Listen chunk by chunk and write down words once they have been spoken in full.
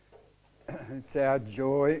It's our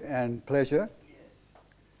joy and pleasure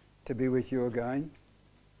to be with you again.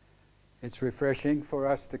 It's refreshing for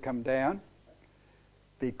us to come down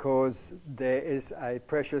because there is a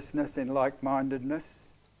preciousness in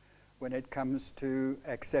like-mindedness when it comes to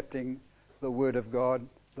accepting the Word of God,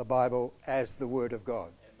 the Bible, as the Word of God.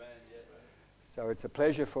 Amen. So it's a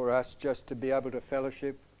pleasure for us just to be able to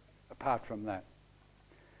fellowship apart from that.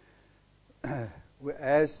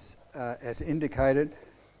 As indicated,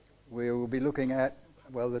 we will be looking at,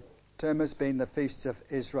 the term has been the Feasts of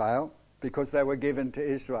Israel because they were given to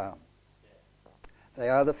Israel. They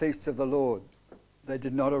are the feasts of the Lord. They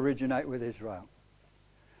did not originate with Israel.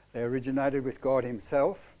 They originated with God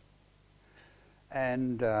Himself.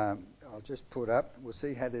 And I'll just put up, we'll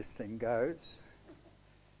see how this thing goes.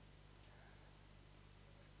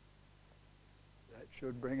 That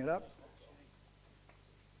should bring it up.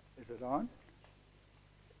 Is it on?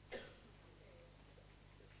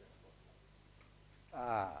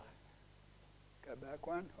 Go back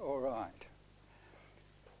one. All right.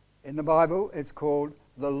 In the Bible, it's called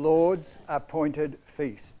the Lord's appointed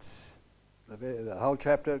feasts. The whole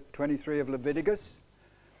chapter 23 of Leviticus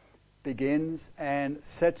begins and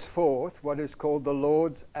sets forth what is called the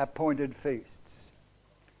Lord's appointed feasts.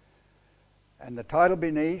 And the title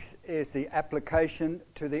beneath is the application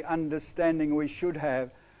to the understanding we should have.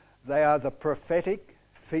 They are the prophetic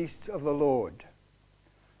feasts of the Lord.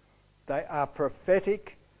 They are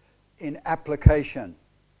prophetic in application,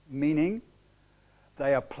 meaning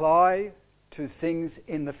they apply to things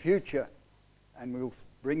in the future. And we'll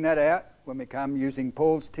bring that out when we come using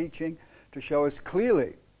Paul's teaching to show us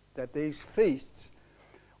clearly that these feasts,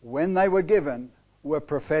 when they were given, were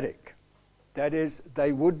prophetic. That is,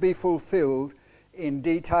 they would be fulfilled in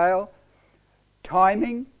detail.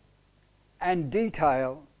 Timing and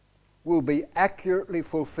detail will be accurately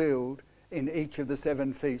fulfilled in each of the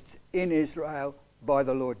 7 feasts in Israel by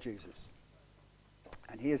the Lord Jesus.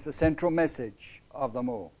 And here's the central message of them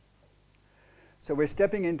all. So we're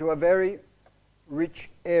stepping into a very rich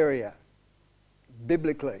area,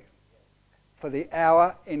 biblically, for the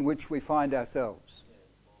hour in which we find ourselves.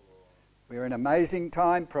 We're in an amazing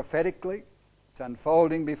time prophetically. It's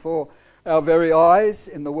unfolding before our very eyes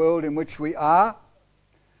in the world in which we are.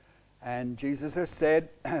 And Jesus has said,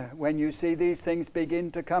 when you see these things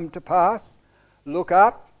begin to come to pass, look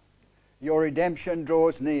up, your redemption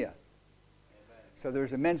draws near. Amen. So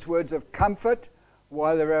there's immense words of comfort,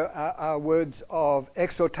 while there are words of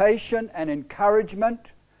exhortation and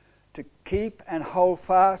encouragement to keep and hold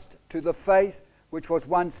fast to the faith which was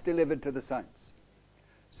once delivered to the saints.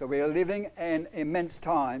 So we are living in immense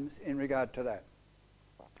times in regard to that.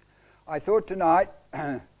 I thought tonight,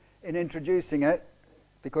 in introducing it,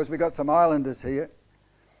 because we got some islanders here,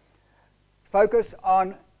 focus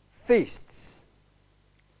on feasts.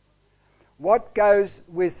 What goes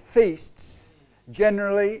with feasts,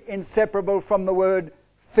 generally inseparable from the word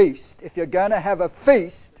feast. If you're going to have a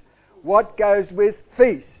feast, what goes with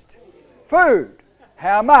feast? Food.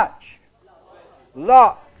 How much?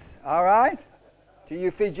 Lots. All right? To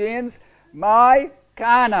you Fijians, mai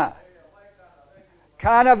kana.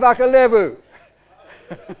 Kana vakalevu.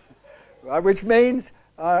 Right, which means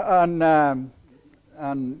on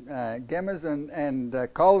Gemma's and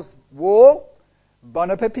Cole's wall,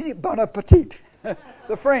 bon appetit. Bon appetit.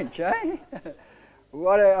 The French, eh?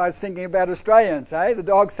 What I was thinking about Australians, eh? The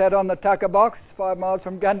dog sat on the tucker box 5 miles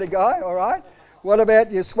from Gundagai, all right? What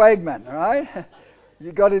about your swagman, all right?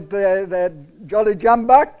 You got that jolly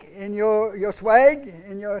jumbuck in your swag,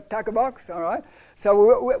 in your tucker box, all right?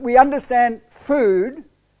 So we understand food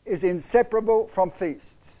is inseparable from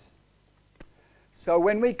feasts. So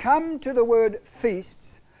when we come to the word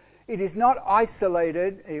feasts, it is not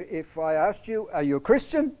isolated. If I asked you, are you a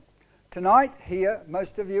Christian? Tonight, here,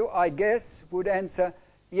 most of you, I guess, would answer,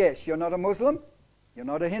 yes. You're not a Muslim, you're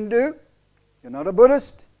not a Hindu, you're not a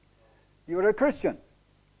Buddhist, you're a Christian.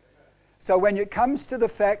 So when it comes to the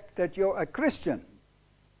fact that you're a Christian,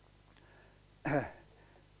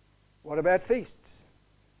 what about feasts?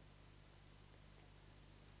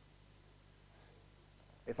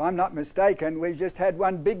 If I'm not mistaken, we just had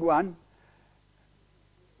one big one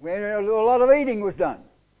where a lot of eating was done.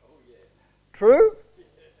 Oh, yeah. True? Yeah.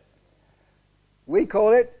 We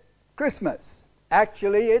call it Christmas.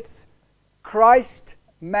 Actually, it's Christ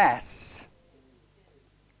Mass.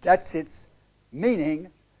 That's its meaning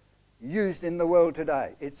used in the world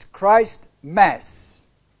today. It's Christ Mass.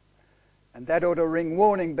 And that ought to ring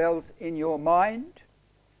warning bells in your mind,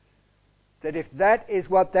 that if that is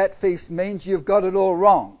what that feast means, you've got it all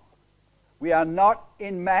wrong. We are not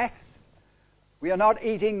in Mass. We are not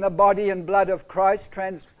eating the body and blood of Christ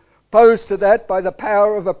opposed to that by the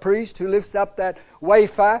power of a priest who lifts up that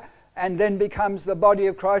wafer and then becomes the body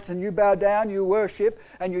of Christ, and you bow down, you worship,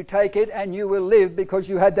 and you take it, and you will live because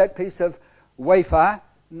you had that piece of wafer.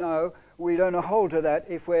 No, we don't hold to that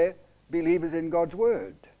if we're believers in God's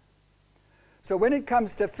Word. So when it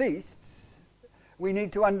comes to feasts, we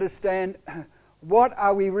need to understand, what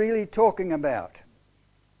are we really talking about?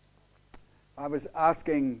 I was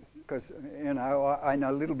asking, because I know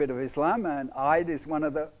a little bit of Islam, and Eid is one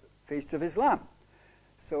of the feasts of Islam.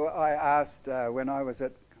 So I asked when I was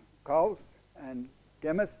at Coles and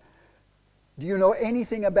Gemis, do you know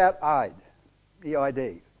anything about Eid?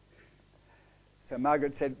 E-I-D. So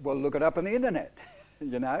Margaret said, well, look it up on the internet.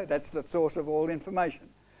 That's the source of all information,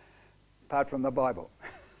 apart from the Bible.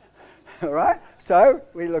 All right? So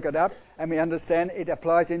we look it up and we understand it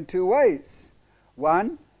applies in two ways.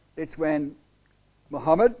 One, it's when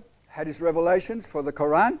Muhammad had his revelations for the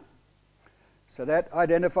Quran. So that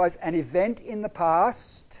identifies an event in the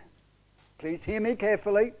past. Please hear me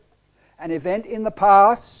carefully. An event in the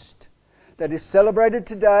past that is celebrated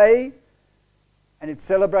today, and it's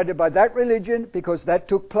celebrated by that religion because that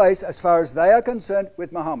took place, as far as they are concerned,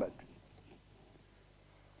 with Muhammad.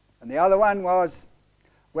 And the other one was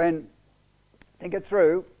when, think it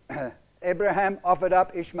through, Abraham offered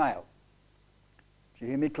up Ishmael. Do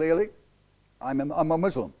you hear me clearly? I'm a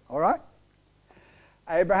Muslim, all right?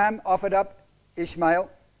 Abraham offered up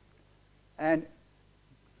Ishmael, and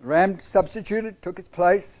ram substituted, took its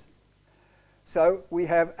place. So we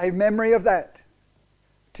have a memory of that.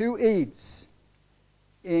 Two Eids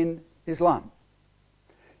in Islam.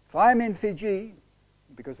 If I'm in Fiji,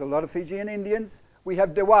 because a lot of Fijian Indians, we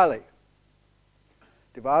have Diwali.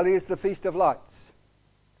 Diwali is the Feast of Lights.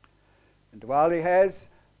 And Diwali has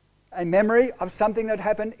a memory of something that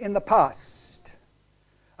happened in the past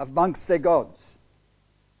amongst their gods.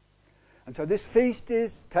 And so this feast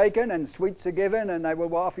is taken and sweets are given, and they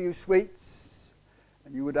will offer you sweets.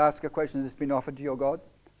 And you would ask a question, has this been offered to your God?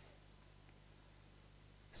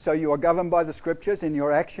 So you are governed by the Scriptures in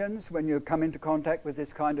your actions when you come into contact with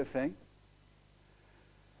this kind of thing.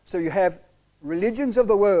 So you have religions of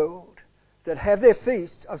the world that have their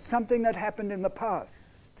feasts of something that happened in the past.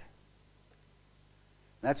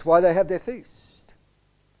 That's why they have their feast.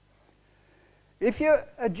 If you're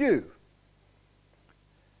a Jew,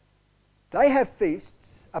 they have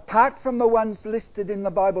feasts apart from the ones listed in the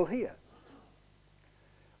Bible here.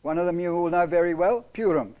 One of them you will know very well,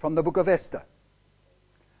 Purim, from the book of Esther.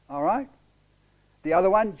 All right? The other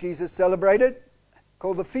one, Jesus celebrated,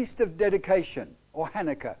 called the Feast of Dedication, or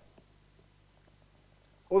Hanukkah.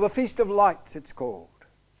 Or the Feast of Lights, it's called.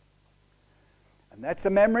 And that's a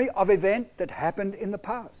memory of event that happened in the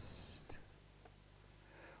past.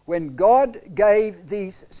 When God gave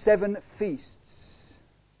these 7 feasts,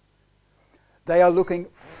 they are looking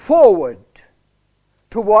forward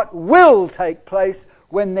to what will take place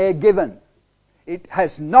when they're given. It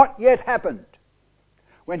has not yet happened.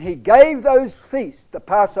 When he gave those feasts, the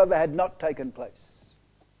Passover had not taken place.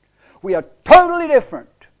 We are totally different.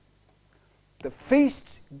 The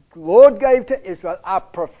feasts the Lord gave to Israel are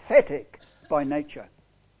prophetic by nature.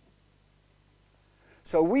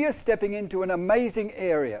 So we are stepping into an amazing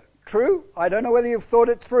area. True, I don't know whether you've thought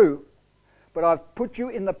it through, but I've put you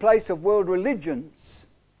in the place of world religions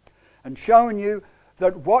and shown you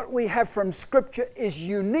that what we have from Scripture is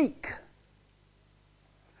unique.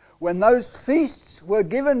 When those feasts were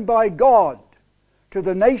given by God to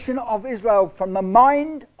the nation of Israel from the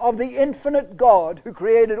mind of the infinite God who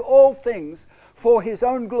created all things for his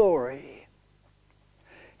own glory,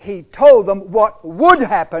 he told them what would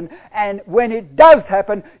happen, and when it does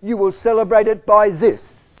happen, you will celebrate it by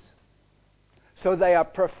this. So they are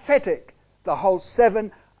prophetic. The whole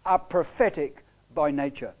 7 are prophetic by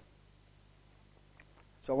nature.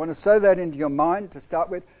 So I want to sow that into your mind to start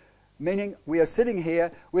with, meaning we are sitting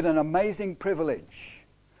here with an amazing privilege.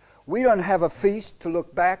 We don't have a feast to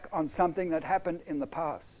look back on something that happened in the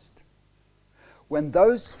past. When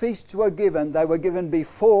those feasts were given, they were given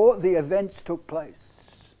before the events took place.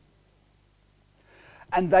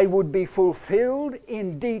 And they would be fulfilled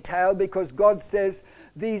in detail because God says,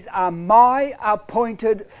 these are my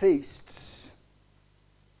appointed feasts.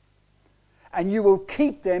 And you will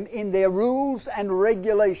keep them in their rules and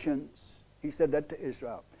regulations. He said that to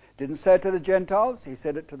Israel. Didn't say it to the Gentiles, he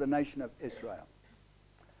said it to the nation of Israel.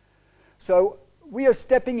 So we are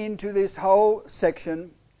stepping into this whole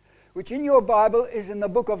section, which in your Bible is in the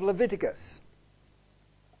book of Leviticus.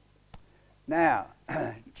 Now,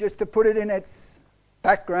 just to put it in its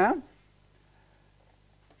background,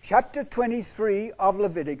 chapter 23 of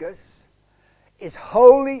Leviticus is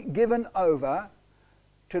wholly given over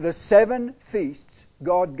to the 7 feasts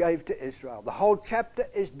God gave to Israel. The whole chapter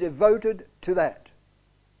is devoted to that.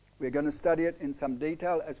 We're going to study it in some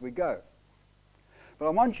detail as we go. But I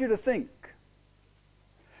want you to think,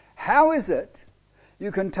 how is it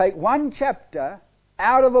you can take one chapter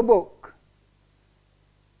out of a book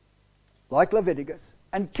like Leviticus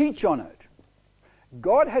and teach on it?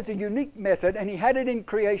 God has a unique method, and he had it in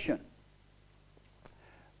creation.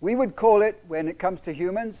 We would call it, when it comes to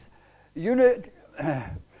humans, unity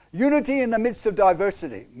in the midst of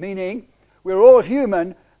diversity, meaning we're all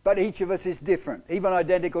human, but each of us is different. Even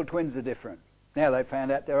identical twins are different. Now they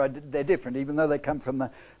found out they're different, even though they come from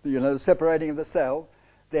the separating of the cell.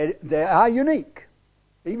 They are unique.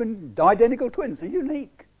 Even identical twins are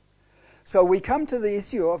unique. So we come to the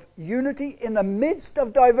issue of unity in the midst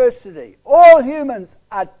of diversity. All humans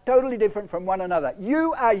are totally different from one another.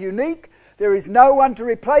 You are unique. There is no one to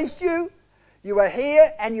replace you. You are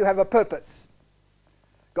here and you have a purpose.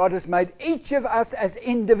 God has made each of us as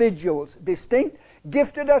individuals distinct,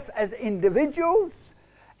 gifted us as individuals,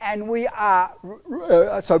 and we are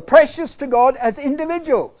so precious to God as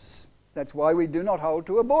individuals. That's why we do not hold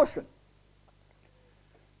to abortion.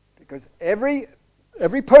 Because every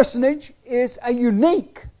personage is a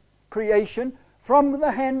unique creation from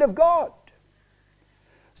the hand of God.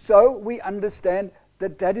 So we understand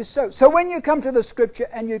that is so. So when you come to the scripture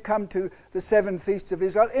and you come to the 7 feasts of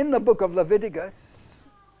Israel in the book of Leviticus,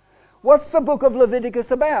 what's the book of Leviticus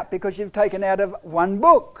about? Because you've taken out of one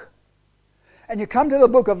book. And you come to the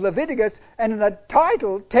book of Leviticus and the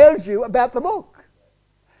title tells you about the book.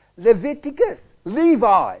 Leviticus,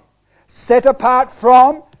 Levi, set apart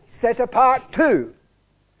from, set apart to.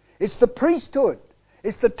 It's the priesthood.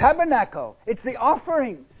 It's the tabernacle. It's the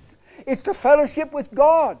offerings. It's the fellowship with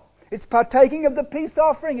God. It's partaking of the peace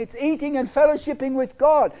offering. It's eating and fellowshipping with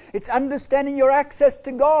God. It's understanding your access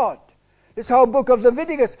to God. This whole book of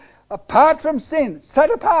Leviticus, apart from sin, set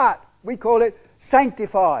apart. We call it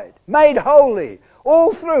sanctified, made holy.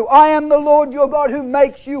 All through, I am the Lord your God who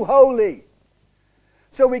makes you holy.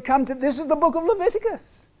 So we come to, this is the book of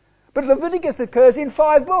Leviticus. But Leviticus occurs in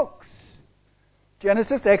 5 books.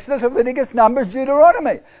 Genesis, Exodus, Leviticus, Numbers,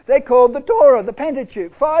 Deuteronomy. They're called the Torah, the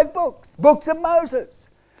Pentateuch. 5 books. Books of Moses.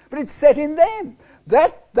 But it's set in them.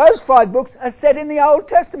 Those 5 books are set in the Old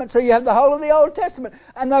Testament. So you have the whole of the Old Testament.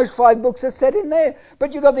 And those 5 books are set in there.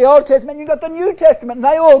 But you've got the Old Testament, you've got the New Testament. And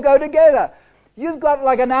they all go together. You've got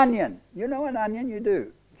like an onion. You know an onion? You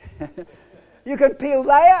do. You can peel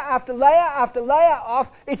layer after layer after layer off.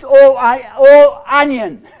 It's all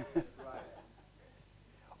onion.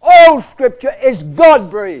 All Scripture is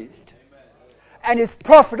God-breathed. And is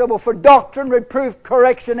profitable for doctrine, reproof,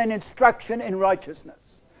 correction, and instruction in righteousness.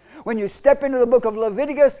 When you step into the book of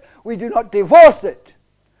Leviticus, we do not divorce it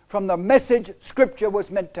from the message Scripture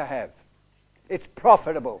was meant to have. It's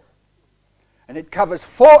profitable. And it covers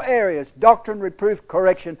 4 areas: doctrine, reproof,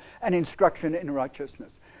 correction, and instruction in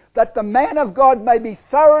righteousness. That the man of God may be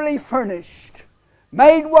thoroughly furnished,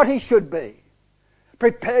 made what he should be,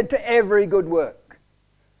 prepared to every good work.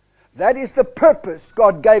 That is the purpose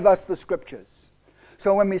God gave us the Scriptures.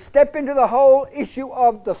 So when we step into the whole issue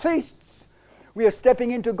of the feasts, we are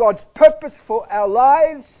stepping into God's purpose for our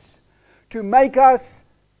lives to make us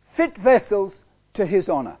fit vessels to His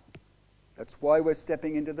honour. That's why we're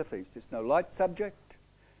stepping into the feast. It's no light subject.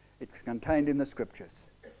 It's contained in the Scriptures.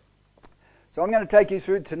 So I'm going to take you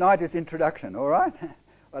through tonight's introduction, all right?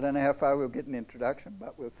 I don't know how far we'll get in introduction,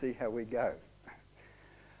 but we'll see how we go.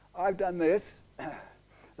 I've done this.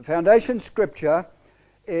 The foundation Scripture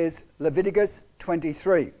is Leviticus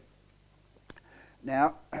 23.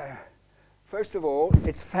 Now, first of all,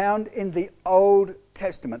 it's found in the Old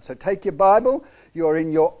Testament. So take your Bible. You're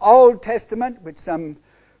in your Old Testament, which some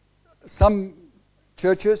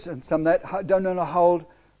churches and some that don't want to hold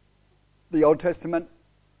the Old Testament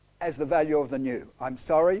as the value of the New. I'm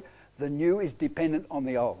sorry, the New is dependent on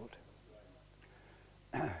the Old.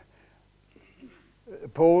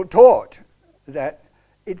 Paul taught that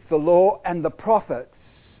it's the law and the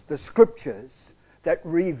prophets, the Scriptures, that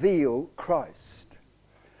reveal Christ.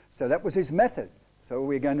 So that was his method. So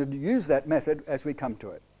we're going to use that method as we come to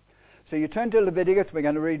it. So you turn to Leviticus. We're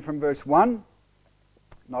going to read from verse 1.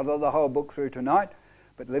 Not all the whole book through tonight,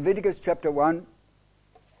 but Leviticus chapter 1.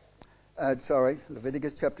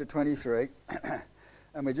 Leviticus chapter 23.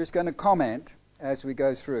 And we're just going to comment as we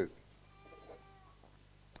go through.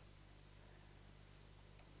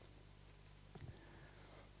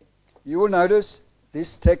 You will notice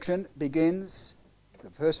this section begins, the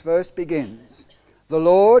first verse begins, the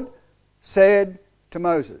Lord said to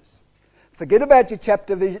Moses. Forget about your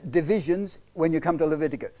chapter divisions when you come to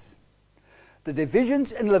Leviticus. The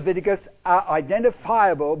divisions in Leviticus are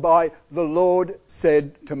identifiable by the Lord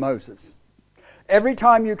said to Moses. Every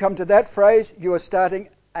time you come to that phrase, you are starting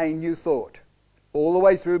a new thought. All the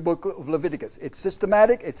way through the book of Leviticus. It's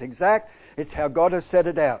systematic, it's exact, it's how God has set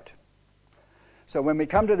it out. So when we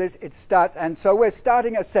come to this, it starts, and so we're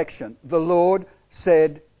starting a section. The Lord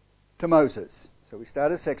said to Moses. So we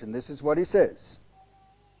start a section. This is what he says.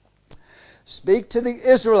 Speak to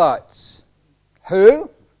the Israelites. Who?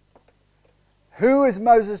 Who is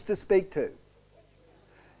Moses to speak to?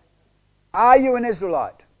 Are you an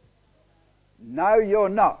Israelite? No, you're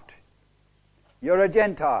not. You're a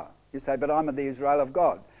Gentile. You say, but I'm of the Israel of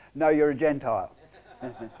God. No, you're a Gentile.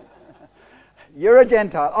 You're a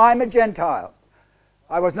Gentile. I'm a Gentile.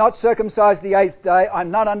 I was not circumcised the 8th day.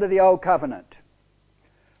 I'm not under the old covenant.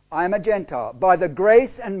 I am a Gentile. By the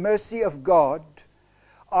grace and mercy of God,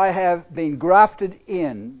 I have been grafted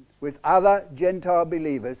in with other Gentile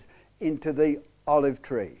believers into the olive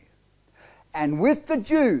tree. And with the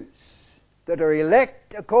Jews that are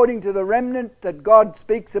elect according to the remnant that God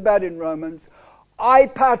speaks about in Romans, I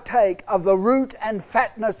partake of the root and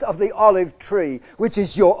fatness of the olive tree, which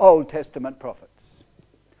is your Old Testament prophets.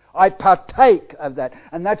 I partake of that.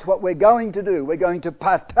 And that's what we're going to do. We're going to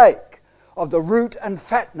partake of the root and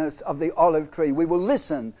fatness of the olive tree. We will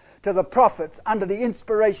listen to the prophets under the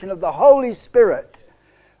inspiration of the Holy Spirit,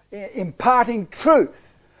 imparting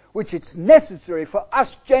truth, which it's necessary for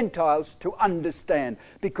us Gentiles to understand,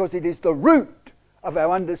 because it is the root of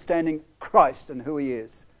our understanding Christ and who he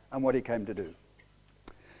is and what he came to do.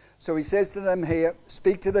 So he says to them here,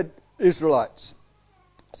 speak to the Israelites.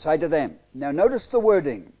 Say to them. Now notice the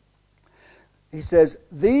wording. He says,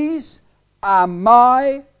 these are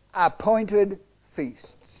my appointed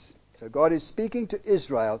feasts. So God is speaking to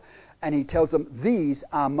Israel and he tells them, these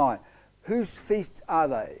are mine. Whose feasts are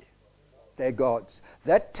they? They're God's.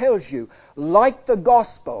 That tells you, like the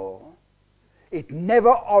gospel, it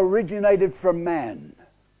never originated from man.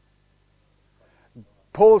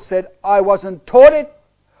 Paul said, I wasn't taught it,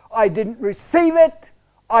 I didn't receive it,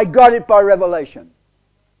 I got it by revelation.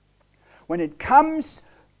 When it comes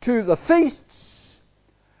to the feasts,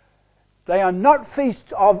 they are not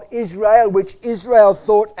feasts of Israel, which Israel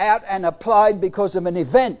thought out and applied because of an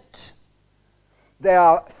event. They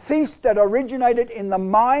are feasts that originated in the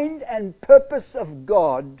mind and purpose of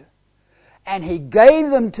God, and he gave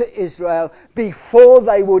them to Israel before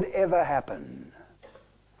they would ever happen.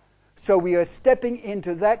 So we are stepping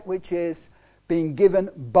into that which is being given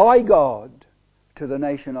by God to the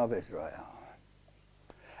nation of Israel.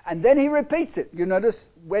 And then he repeats it. You notice,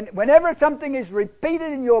 whenever something is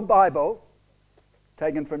repeated in your Bible,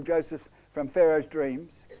 taken from Pharaoh's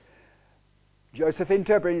dreams, Joseph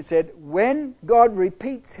interpreted and said, when God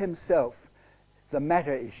repeats himself, the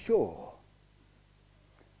matter is sure.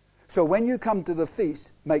 So when you come to the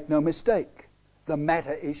feast, make no mistake, the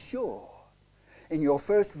matter is sure. In your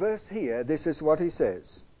first verse here, this is what he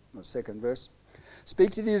says. The second verse.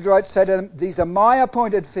 Speak to the Israelites, say to them, these are my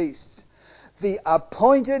appointed feasts, the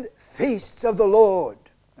appointed feasts of the Lord.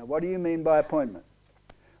 Now what do you mean by appointment?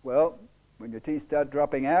 Well, when your teeth start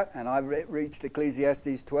dropping out, and I've reached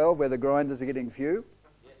Ecclesiastes 12 where the grinders are getting few.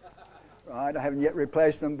 Right, I haven't yet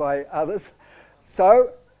replaced them by others.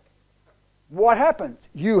 So, what happens?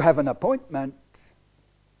 You have an appointment.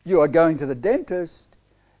 You are going to the dentist.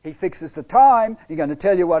 He fixes the time. He's going to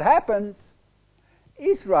tell you what happens.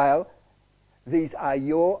 Israel, these are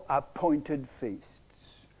your appointed feasts.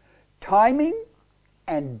 Timing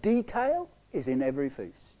and detail is in every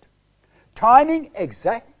feast. Timing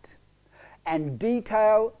exact, and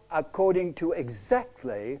detail according to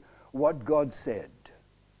exactly what God said.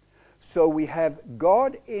 So we have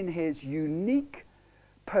God in his unique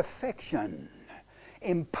perfection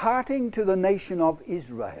imparting to the nation of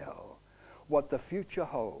Israel what the future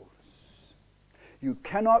holds. You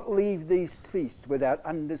cannot leave these feasts without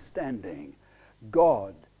understanding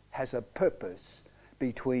God has a purpose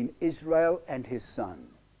between Israel and his son.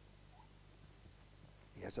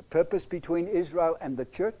 He has a purpose between Israel and the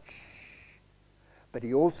church, but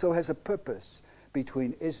he also has a purpose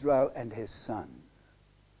between Israel and his son.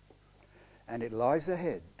 And it lies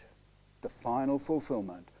ahead, the final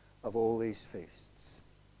fulfillment of all these feasts.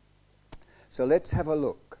 So let's have a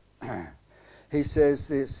look. He says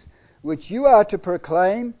this, which you are to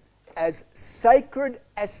proclaim as sacred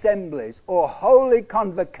assemblies or holy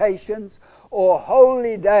convocations or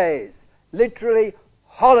holy days. Literally,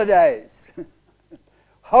 holidays.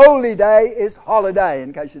 Holy day is holiday,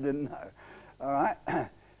 in case you didn't know. All right? And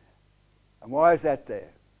why is that there?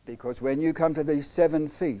 Because when you come to these 7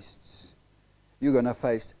 feasts, you're going to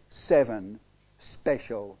face 7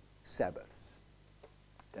 special Sabbaths.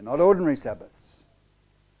 They're not ordinary Sabbaths.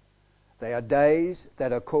 They are days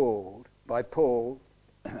that are called by Paul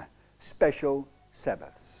special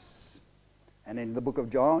Sabbaths. And in the book of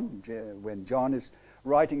John, when John is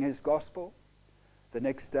writing his gospel, the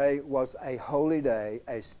next day was a holy day,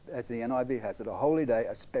 as the NIV has it, a holy day,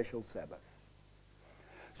 a special Sabbath.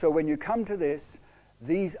 So when you come to this,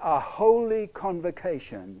 these are holy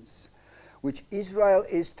convocations which Israel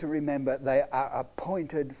is to remember. They are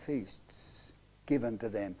appointed feasts given to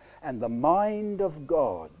them. And the mind of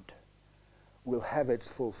God will have its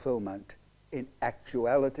fulfillment in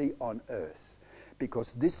actuality on earth.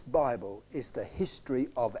 Because this Bible is the history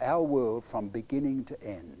of our world from beginning to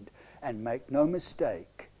end. And make no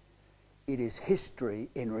mistake, it is history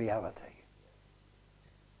in reality.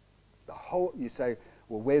 You say,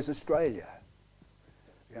 well, where's Australia?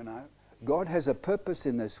 You know, God has a purpose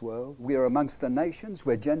in this world. We are amongst the nations.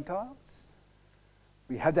 We're Gentiles.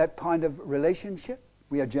 We have that kind of relationship.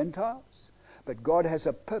 We are Gentiles. But God has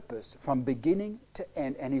a purpose from beginning to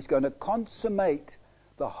end, and He's going to consummate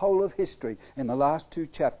the whole of history in the last 2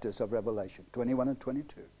 chapters of Revelation, 21 and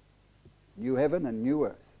 22. New heaven and new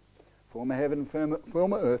earth. Former heaven and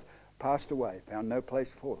former earth passed away, found no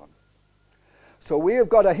place for them. So we have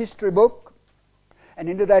got a history book, and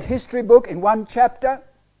into that history book, in 1 chapter,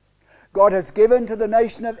 God has given to the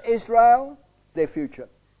nation of Israel their future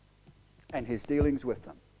and His dealings with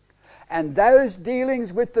them. And those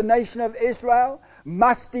dealings with the nation of Israel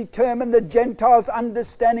must determine the Gentiles'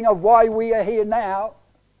 understanding of why we are here now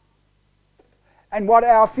and what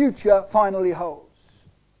our future finally holds.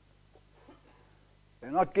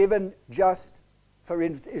 They're not given just for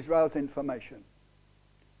Israel's information.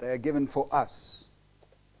 They are given for us,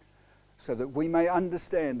 so that we may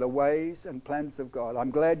understand the ways and plans of God.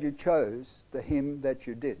 I'm glad you chose the hymn that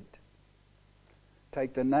you did.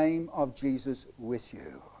 Take the name of Jesus with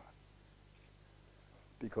you.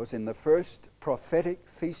 Because in the first prophetic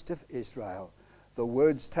feast of Israel, the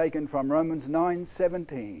words taken from Romans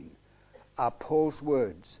 9:17 are Paul's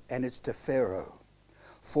words, and it's to Pharaoh.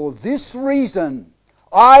 For this reason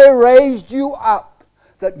I raised you up,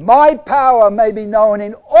 that my power may be known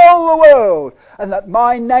in all the world, and that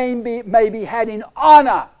my name may be had in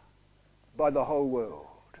honor by the whole world.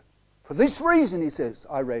 For this reason, he says,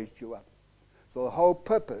 I raised you up. So the whole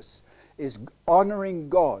purpose is honoring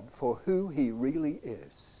God for who He really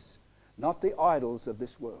is, not the idols of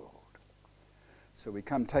this world. So we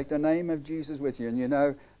come, take the name of Jesus with you, and you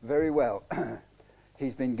know very well,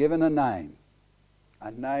 He's been given a name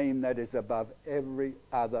that is above every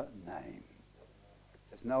other name.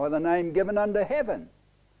 There's no other name given under heaven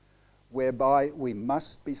whereby we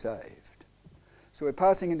must be saved. So we're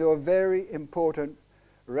passing into a very important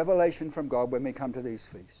revelation from God when we come to these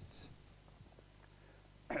feasts.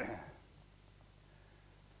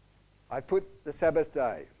 I put the Sabbath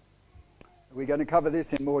day. We're going to cover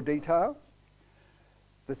this in more detail.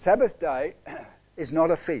 The Sabbath day is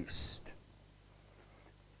not a feast.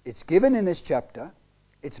 It's given in this chapter.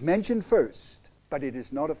 It's mentioned first, but it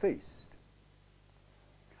is not a feast.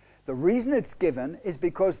 The reason it's given is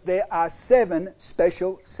because there are 7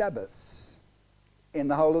 special Sabbaths in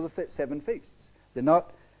the whole of the 7 feasts. They're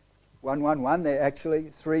not 1, they're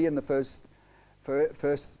actually 3 in the first 4,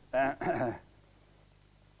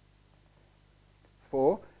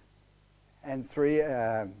 and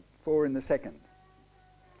 4 in the second.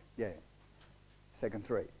 Yeah, second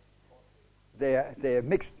 3. They're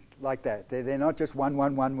mixed like that. They're not just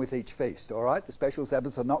 1 with each feast, all right? The special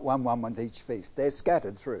Sabbaths are not 1 with each feast. They're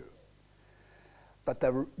scattered through. But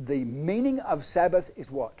the meaning of Sabbath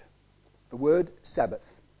is what? The word Sabbath.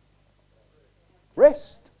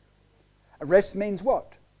 Rest. Rest means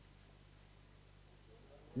what?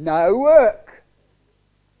 No work.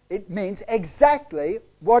 It means exactly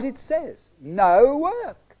what it says. No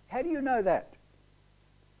work. How do you know that?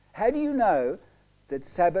 How do you know that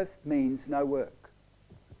Sabbath means no work?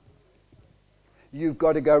 You've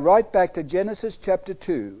got to go right back to Genesis chapter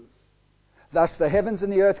 2. Thus the heavens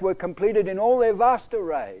and the earth were completed in all their vast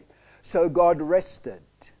array. So God rested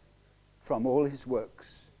from all His works.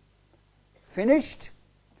 Finished,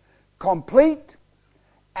 complete,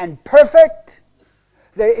 and perfect.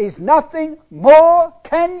 There is nothing more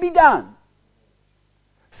can be done.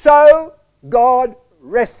 So God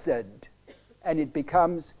rested, and it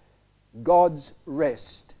becomes God's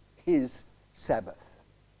rest, His Sabbath.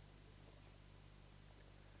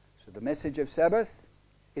 So the message of Sabbath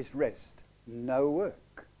is rest, no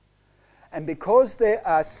work. And because there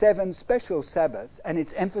are 7 special Sabbaths, and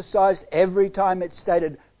it's emphasized every time it's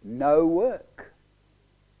stated no work,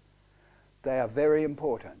 they are very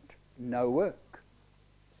important. No work.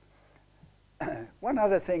 One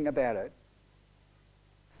other thing about it.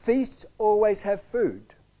 Feasts always have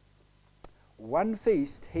food. One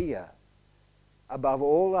feast here, above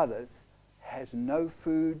all others, has no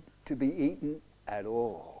food to be eaten at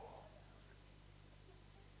all.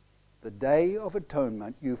 The Day of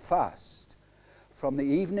Atonement, you fast from the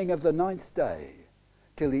evening of the 9th day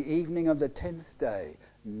till the evening of the 10th day.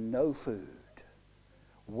 No food.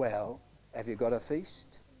 Well, have you got a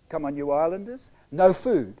feast? Come on, you islanders. No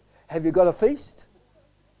food. Have you got a feast?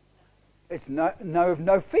 It's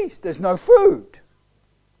no feast. There's no food.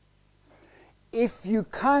 If you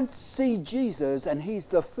can't see Jesus and he's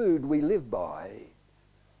the food we live by,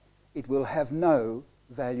 it will have no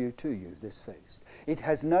value to you, this feast. It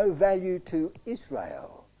has no value to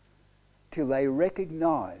Israel till they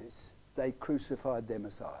recognize they crucified their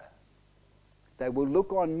Messiah. They will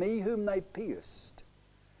look on me whom they pierced,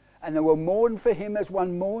 and they will mourn for him as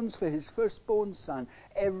one mourns for his firstborn son,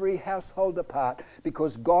 every household apart,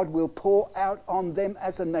 because God will pour out on them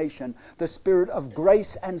as a nation the spirit of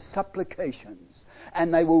grace and supplications.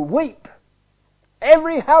 And they will weep,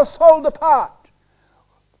 every household apart,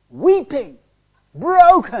 weeping,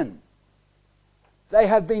 broken.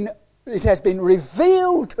 It has been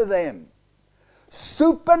revealed to them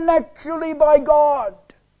supernaturally by God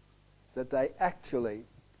that they actually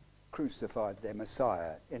crucified their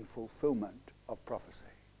Messiah in fulfillment of prophecy.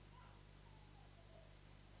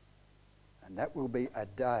 And that will be a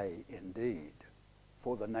day indeed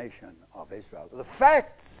for the nation of Israel. The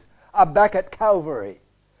facts are back at Calvary.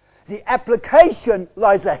 The application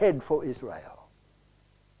lies ahead for Israel.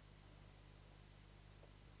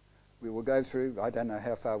 We will go through, I don't know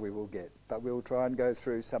how far we will get, but we will try and go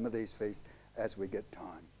through some of these feasts as we get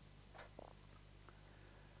time.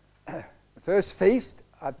 The first feast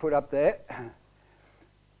I put up there,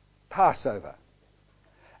 Passover.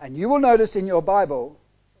 And you will notice in your Bible,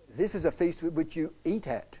 this is a feast which you eat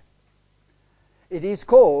at. It is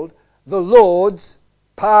called the Lord's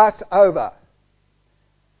Passover.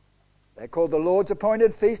 They're called the Lord's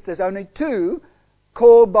appointed feast. There's only two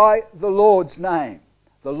called by the Lord's name.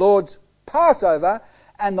 The Lord's Passover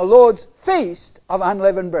and the Lord's Feast of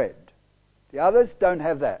Unleavened Bread. The others don't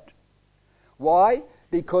have that. Why?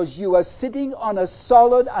 Because you are sitting on a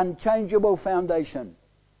solid, unchangeable foundation.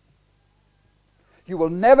 You will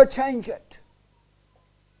never change it.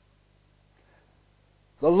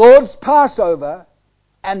 The Lord's Passover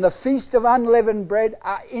and the Feast of Unleavened Bread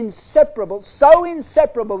are inseparable, so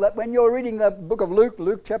inseparable that when you're reading the book of Luke,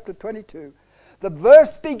 Luke chapter 22, the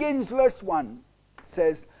verse begins, verse 1,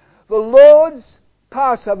 says, the Lord's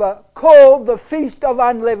Passover called the Feast of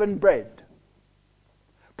Unleavened Bread.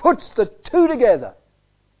 Puts the two together.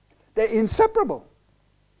 They're inseparable.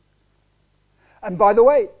 And by the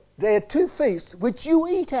way, there are two feasts which you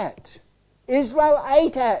eat at. Israel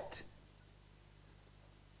ate at.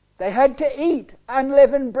 They had to eat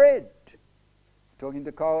unleavened bread. Talking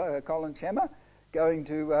to Colin Shemmer, going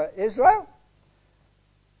to Israel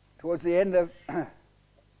towards the end of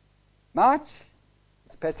March.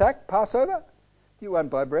 It's Pesach, Passover. You won't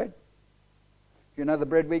buy bread. You know the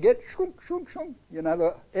bread we get? Shunk, shunk, shunk. You know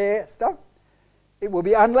the air stuff? It will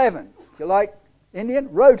be unleavened. If you like Indian,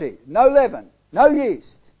 roti, no leaven, no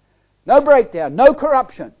yeast, no breakdown, no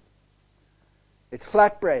corruption. It's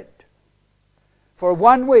flat bread. For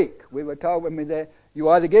 1 week, we were told when we were there, you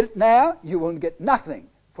either get it now, you will get nothing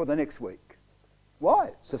for the next week. Why?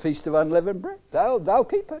 It's the Feast of Unleavened Bread. They'll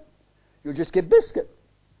keep it. You'll just get biscuit.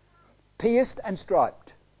 Pierced and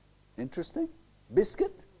striped. Interesting.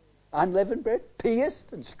 Biscuit, unleavened bread,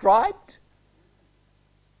 pierced and striped.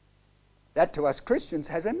 That to us Christians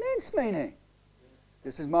has immense meaning.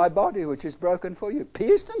 This is my body which is broken for you.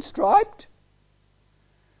 Pierced and striped.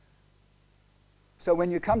 So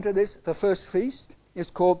when you come to this, the first feast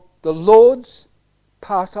is called the Lord's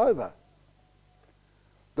Passover.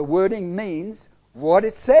 The wording means what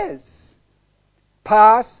it says.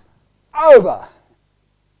 Pass over.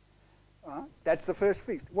 Right? That's the first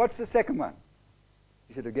feast. What's the second one?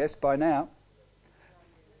 You should have guessed by now.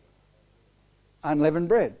 Unleavened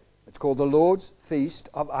bread. It's called the Lord's Feast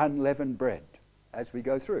of Unleavened Bread as we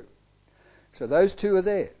go through. So those two are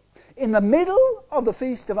there. In the middle of the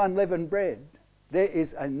Feast of Unleavened Bread, there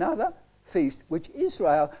is another feast which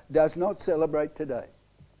Israel does not celebrate today.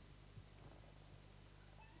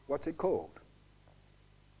 What's it called?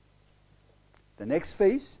 The next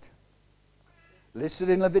feast, listed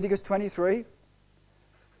in Leviticus 23.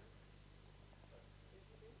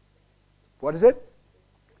 What is it?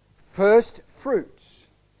 First fruits.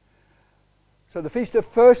 So the Feast of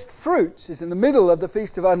First Fruits is in the middle of the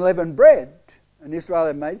Feast of Unleavened Bread, and Israel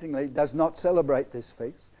amazingly does not celebrate this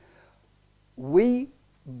feast. We,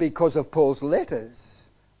 because of Paul's letters,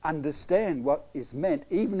 understand what is meant,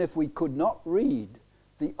 even if we could not read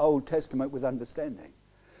the Old Testament with understanding.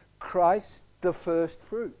 Christ the first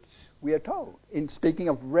fruits, we are told, in speaking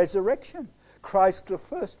of resurrection. Christ the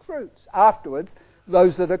first fruits. Afterwards,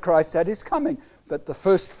 those that are Christ at his coming. But the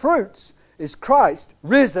first fruits is Christ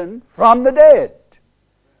risen from the dead.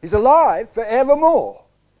 He's alive forevermore.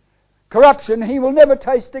 Corruption he will never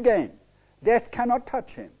taste again. Death cannot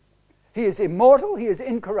touch him. He is immortal, he is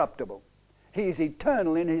incorruptible. He is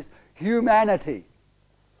eternal in his humanity.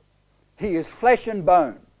 He is flesh and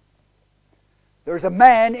bone. There is a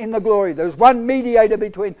man in the glory. There is one mediator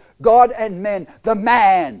between God and men. The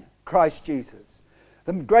man, Christ Jesus.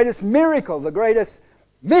 The greatest miracle, the greatest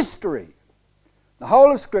mystery. The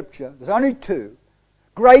whole of Scripture, there's only two.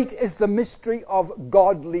 Great is the mystery of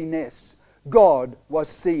godliness. God was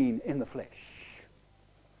seen in the flesh.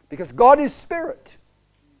 Because God is spirit.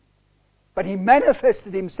 But he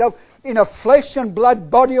manifested himself in a flesh and blood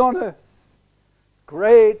body on earth.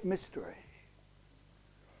 Great mystery.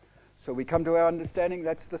 So we come to our understanding,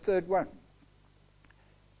 that's the third one.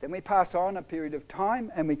 Then we pass on a period of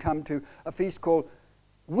time and we come to a feast called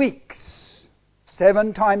Weeks.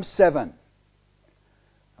 7 times 7.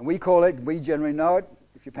 And we call it, we generally know it,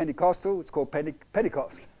 if you're Pentecostal, it's called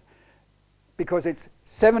Pentecost. Because it's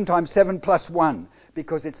 7 times 7 plus 1.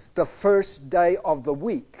 Because it's the first day of the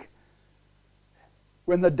week.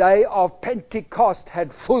 When the day of Pentecost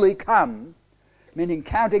had fully come, meaning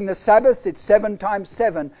counting the Sabbaths, it's 7 times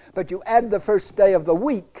 7. But you add the first day of the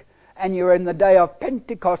week, and you're in the day of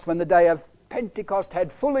Pentecost, when the day of Pentecost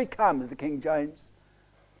had fully come, as the King James.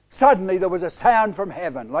 Suddenly there was a sound from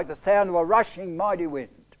heaven, like the sound of a rushing mighty wind.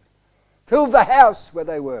 Filled the house where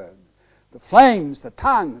they were. The flames, the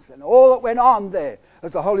tongues, and all that went on there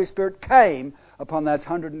as the Holy Spirit came upon those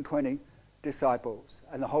 120 disciples.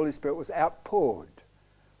 And the Holy Spirit was outpoured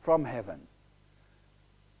from heaven.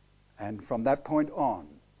 And from that point on,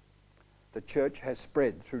 the church has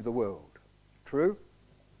spread through the world. True?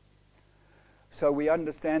 So we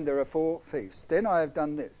understand there are 4 feasts. Then I have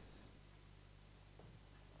done this.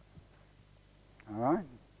 All right?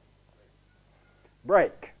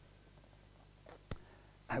 Break.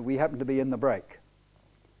 We happen to be in the break.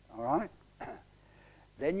 All right?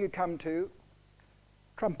 Then you come to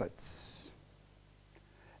trumpets.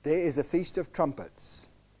 There is a feast of trumpets.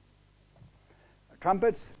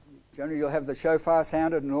 Trumpets, generally you'll have the shofar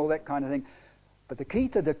sounded and all that kind of thing. But the key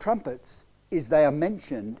to the trumpets is they are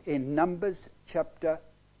mentioned in Numbers chapter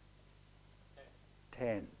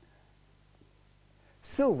 10.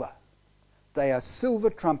 Silver. They are silver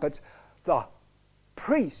trumpets. The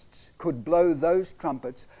priests could blow those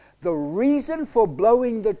trumpets. The reason for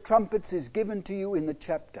blowing the trumpets is given to you in the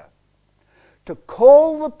chapter. To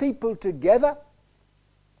call the people together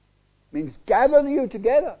means gather you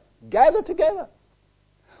together. Gather together.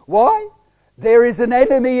 Why? There is an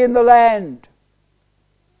enemy in the land.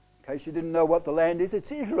 In case you didn't know what the land is,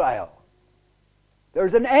 it's Israel. There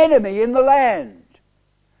is an enemy in the land.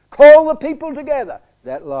 Call the people together.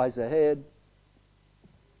 That lies ahead.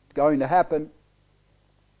 It's going to happen.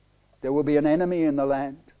 There will be an enemy in the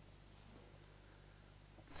land.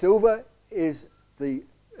 Silver is the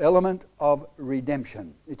element of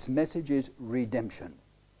redemption. Its message is redemption.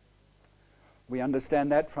 We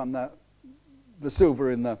understand that from the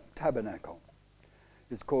silver in the tabernacle.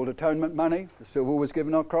 It's called atonement money. The silver was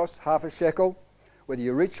given across, half a shekel. Whether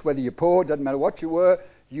you're rich, whether you're poor, doesn't matter what you were,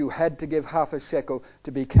 you had to give half a shekel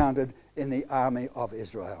to be counted in the army of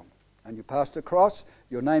Israel. And you passed across,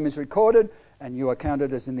 your name is recorded, and you are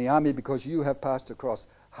counted as in the army because you have passed across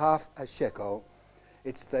half a shekel.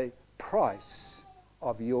 It's the price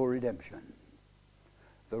of your redemption.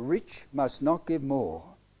 The rich must not give more,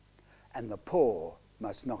 and the poor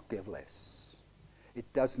must not give less.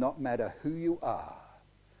 It does not matter who you are.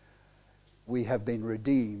 We have been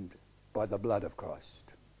redeemed by the blood of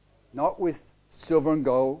Christ. Not with silver and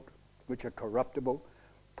gold, which are corruptible,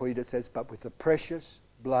 Peter says, but with the precious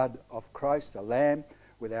blood of Christ, a lamb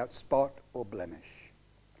without spot or blemish,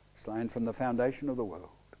 slain from the foundation of the world.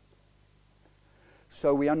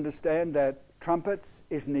 So we understand that trumpets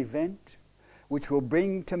is an event which will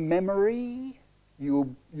bring to memory,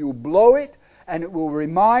 you'll blow it, and it will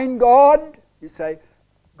remind God. You say,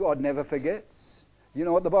 God never forgets. You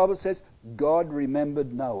know what the Bible says? God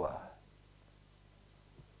remembered Noah.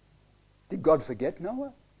 Did God forget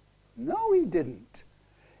Noah? No, he didn't.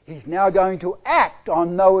 He's now going to act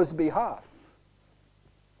on Noah's behalf.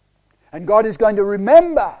 And God is going to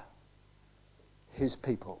remember his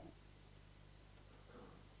people.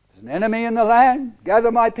 There's an enemy in the land.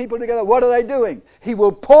 Gather my people together. What are they doing? He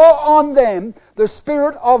will pour on them the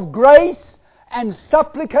spirit of grace and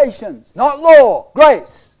supplications. Not law,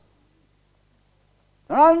 grace.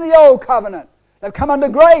 Not under the old covenant. They've come under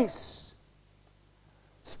grace.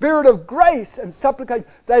 Spirit of grace and supplication.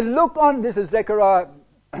 They look on, this is Zechariah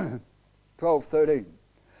 12:13.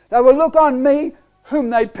 They will look on me whom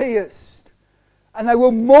they pierced, and they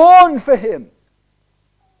will mourn for him.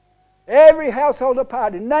 Every household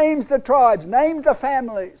apart, it names the tribes, names the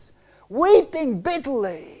families, weeping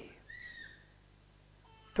bitterly.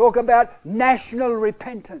 Talk about national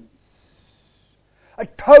repentance, a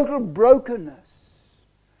total brokenness.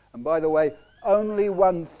 And by the way, only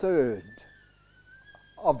 1/3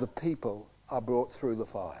 of the people are brought through the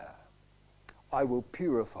fire. I will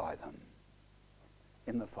purify them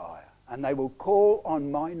in the fire, and they will call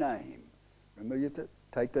on my name. Remember, you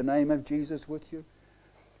take the name of Jesus with you.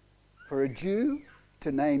 For a Jew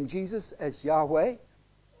to name Jesus as Yahweh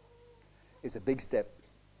is a big step.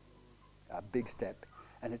 A big step.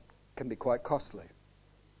 And it can be quite costly.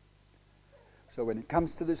 So when it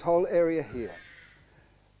comes to this whole area here,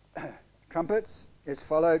 trumpets is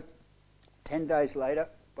followed 10 days later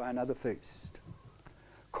by another feast,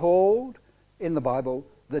 called in the Bible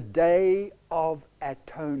the Day of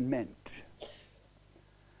Atonement.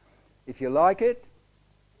 If you like it,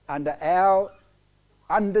 under our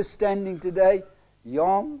understanding today,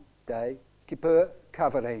 Yom Day Kippur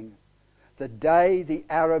covering, the day the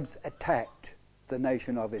Arabs attacked the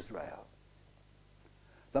nation of Israel.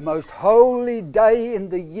 The most holy day in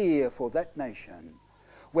the year for that nation.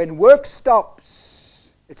 When work stops,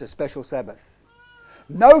 it's a special Sabbath.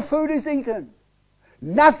 No food is eaten.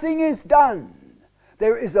 Nothing is done.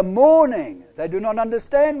 There is a mourning. They do not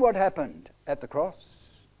understand what happened at the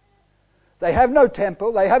cross. They have no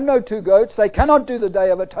temple. They have no 2 goats. They cannot do the Day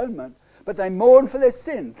of Atonement. But they mourn for their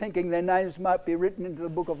sin, thinking their names might be written into the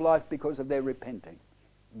book of life because of their repenting.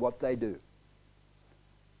 What they do.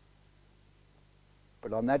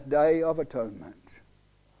 But on that Day of Atonement,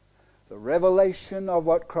 the revelation of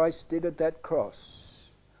what Christ did at that cross,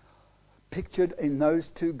 pictured in those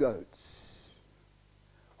 2 goats,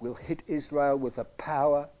 will hit Israel with a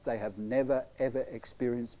power they have never ever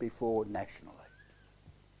experienced before nationally.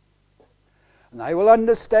 And they will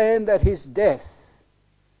understand that his death,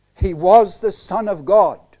 he was the Son of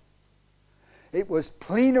God. It was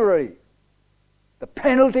plenary. The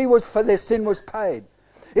penalty was for their sin was paid.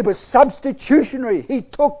 It was substitutionary. He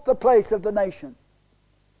took the place of the nation.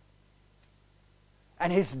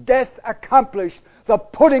 And his death accomplished the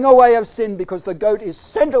putting away of sin, because the goat is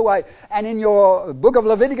sent away. And in your book of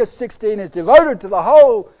Leviticus 16 is devoted to the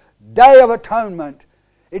whole Day of Atonement.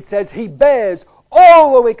 It says he bears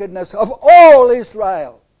all the wickedness of all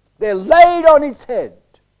Israel. They're laid on its head,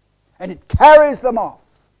 and it carries them off.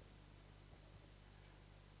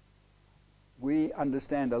 We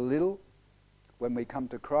understand a little when we come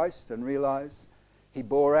to Christ and realize he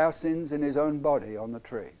bore our sins in his own body on the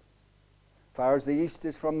tree. Far as the east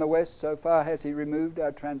is from the west, so far has he removed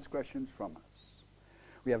our transgressions from us.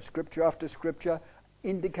 We have scripture after scripture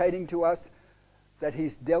indicating to us that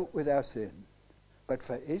he's dealt with our sin. But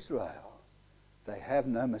for Israel, they have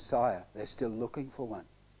no Messiah. They're still looking for one.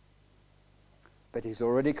 But he's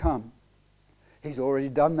already come. He's already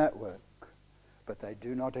done that work. But they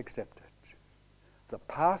do not accept it. The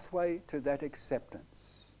pathway to that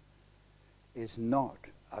acceptance is not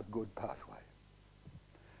a good pathway.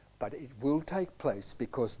 But it will take place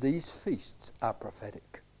because these feasts are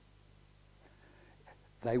prophetic.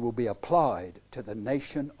 They will be applied to the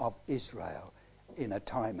nation of Israel in a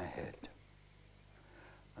time ahead.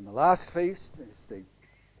 And the last feast is the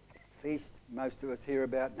feast most of us hear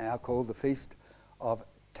about now, called the Feast of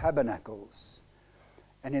Tabernacles.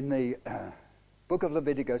 And in the book of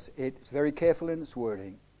Leviticus, it's very careful in its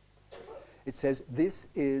wording. It says, this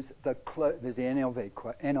is the there's the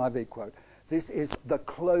NIV quote. This is the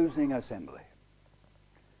closing assembly.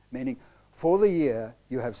 Meaning, for the year,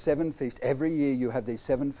 you have 7 feasts. Every year you have these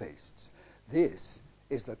 7 feasts. This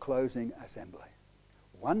is the closing assembly.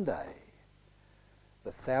 One day,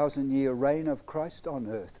 the 1,000-year reign of Christ on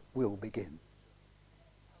earth will begin.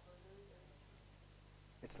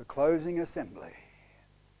 It's the closing assembly.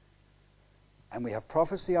 And we have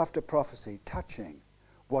prophecy after prophecy touching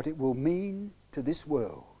what it will mean to this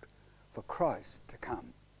world for Christ to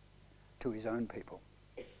come to his own people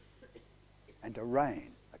and to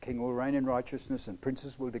reign. A king will reign in righteousness, and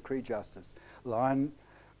princes will decree justice. Lion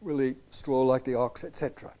will eat straw like the ox,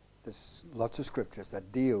 etc. There's lots of scriptures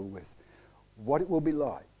that deal with what it will be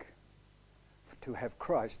like to have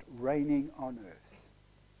Christ reigning on earth.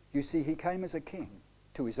 You see, he came as a king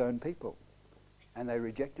to his own people, and they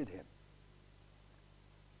rejected him.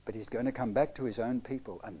 But he's going to come back to his own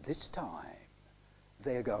people, and this time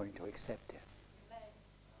they're going to accept him.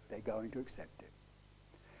 They're going to accept him.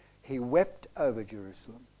 He wept over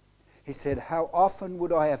Jerusalem. He said, how often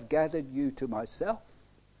would I have gathered you to myself,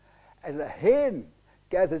 as a hen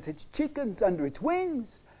gathers its chickens under its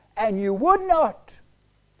wings, and you would not.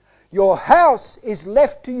 Your house is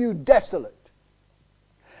left to you desolate,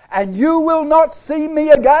 and you will not see me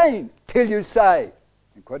again till you say,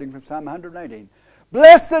 I'm quoting from Psalm 118,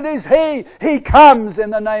 blessed is he comes in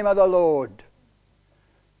the name of the Lord.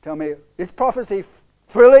 Tell me, is prophecy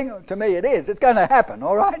thrilling? To me it is. It's going to happen,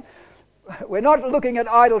 all right? We're not looking at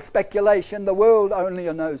idle speculation. The world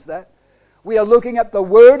only knows that. We are looking at the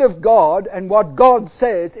Word of God, and what God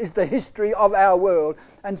says is the history of our world.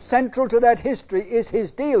 And central to that history is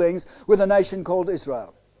His dealings with a nation called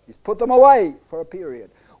Israel. He's put them away for a period.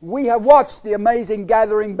 We have watched the amazing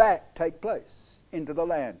gathering back take place into the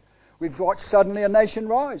land. We've watched suddenly a nation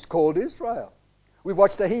rise called Israel. We've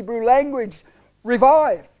watched the Hebrew language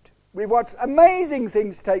revived. We've watched amazing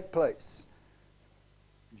things take place.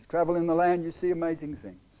 As you travel in the land, you see amazing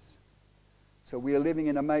things. So we are living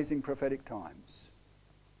in amazing prophetic times.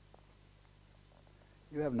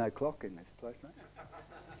 You have no clock in this place, eh?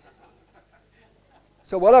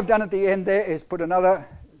 So what I've done at the end there is put another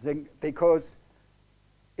zing, because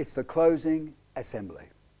it's the closing assembly.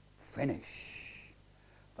 Finish.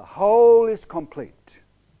 The whole is complete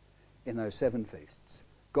in those 7 feasts.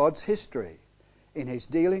 God's history in His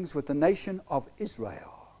dealings with the nation of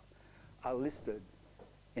Israel are listed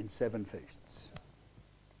in 7 feasts.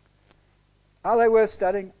 Are they worth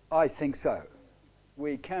studying? I think so.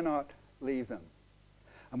 We cannot leave them.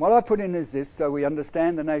 And what I put in is this, so we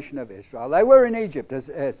understand the nation of Israel. They were in Egypt,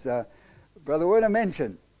 as Brother Werner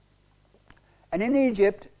mentioned. And in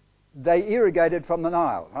Egypt, they irrigated from the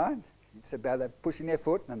Nile, right? He said about they're pushing their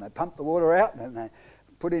foot, and they pump the water out, and they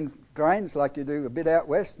put in drains like you do a bit out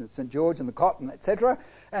west, and St. George and the Cotton, etc.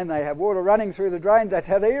 And they have water running through the drain. That's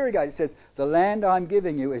how they irrigate. It says, the land I'm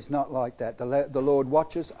giving you is not like that. The Lord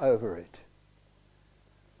watches over it.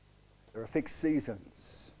 There are fixed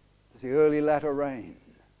seasons. There's the early latter rain.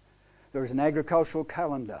 There is an agricultural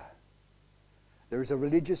calendar. There is a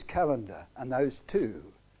religious calendar, and those two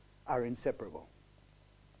are inseparable.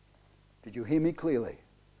 Did you hear me clearly?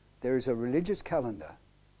 There is a religious calendar,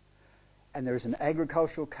 and there is an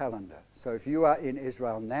agricultural calendar. So if you are in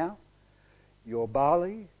Israel now, your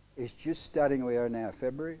barley is just starting, we are now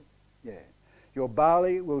February. Yeah. Your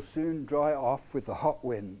barley will soon dry off with the hot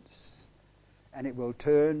winds, and it will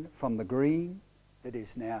turn from the green that is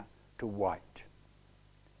now to white.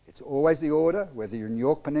 It's always the order, whether you're in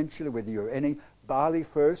York Peninsula, whether you're any, barley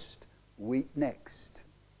first, wheat next.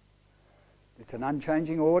 It's an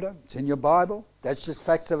unchanging order. It's in your Bible. That's just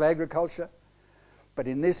facts of agriculture. But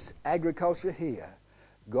in this agriculture here,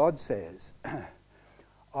 God says,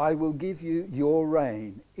 I will give you your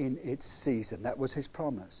rain in its season. That was His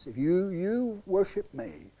promise. If you worship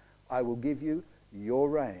me, I will give you your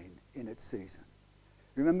rain in its season.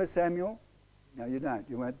 Remember Samuel? No, you don't.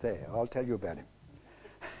 You weren't there. I'll tell you about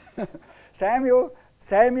him.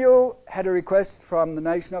 Samuel had a request from the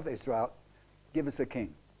nation of Israel, give us a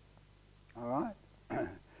king. All right?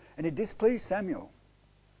 And it displeased Samuel.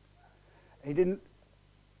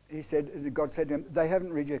 God said to him, they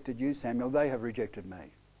haven't rejected you, Samuel, they have rejected me.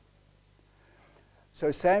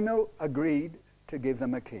 So Samuel agreed to give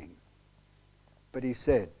them a king. But he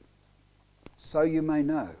said, so you may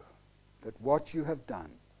know that what you have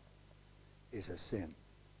done is a sin.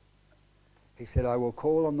 He said, I will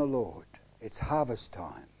call on the Lord. It's harvest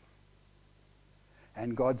time.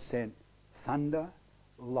 And God sent thunder,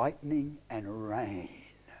 lightning, and rain,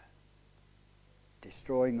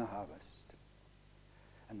 destroying the harvest.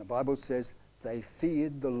 And the Bible says they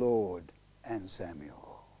feared the Lord and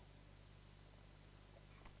Samuel.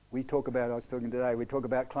 I was talking today, we talk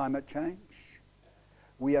about climate change.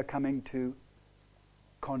 We are coming to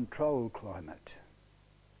control climate.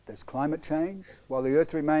 There's climate change. While the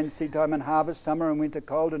earth remains seed time and harvest, summer and winter,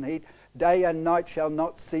 cold and heat, day and night shall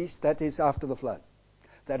not cease. That is after the flood.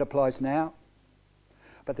 That applies now.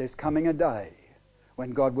 But there's coming a day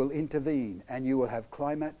when God will intervene and you will have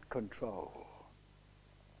climate control.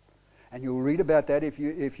 And you'll read about that if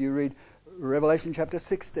you read Revelation chapter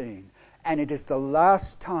 16. And it is the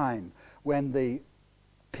last time when the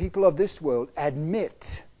people of this world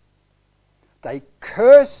admit they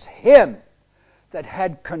curse Him that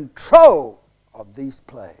had control of these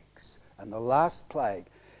plagues. And the last plague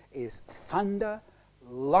is thunder,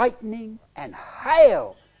 lightning, and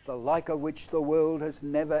hail, the like of which the world has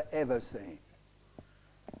never ever seen.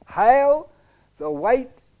 Hail, the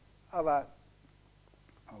weight of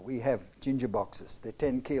we have ginger boxes, they're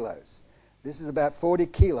 10 kilos. This is about 40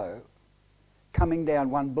 kilo coming down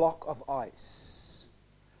one block of ice,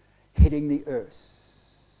 hitting the earth.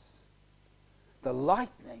 The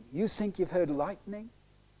lightning. You think you've heard lightning?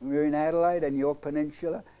 When we were in Adelaide and York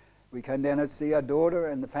Peninsula, we came down to see our daughter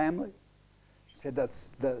and the family. Said that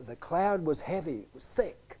the cloud was heavy, it was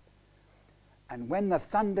thick. And when the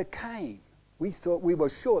thunder came, we thought we were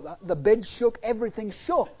sure. The bed shook, everything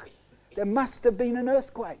shook. There must have been an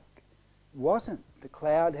earthquake. It wasn't. The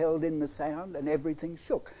cloud held in the sound and everything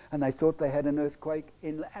shook. And they thought they had an earthquake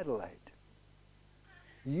in Adelaide.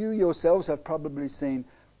 You yourselves have probably seen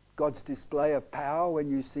God's display of power when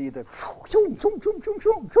you see the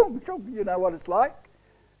you know what it's like?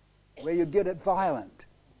 Where you get it violent.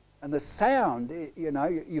 And the sound,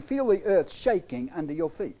 you feel the earth shaking under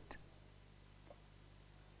your feet.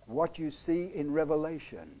 What you see in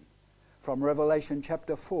Revelation, from Revelation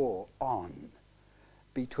chapter 4 on,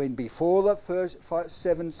 before the first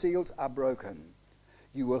 7 seals are broken,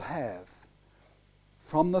 you will have,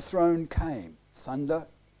 from the throne came thunder,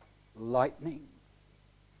 lightning,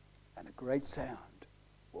 and a great sound,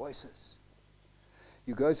 voices.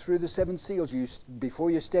 You go through the 7 seals,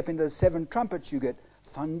 before you step into the 7 trumpets, you get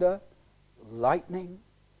thunder, lightning,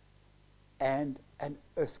 and an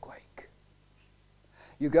earthquake.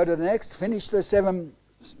 You go to the next, finish the 7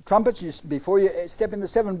 trumpets, before you step in the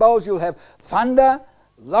 7 bowls, you'll have thunder,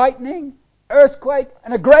 lightning, earthquake,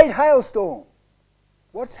 and a great hailstorm.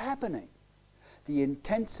 What's happening? The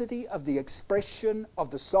intensity of the expression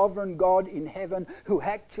of the sovereign God in heaven, who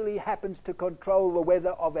actually happens to control the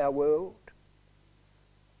weather of our world.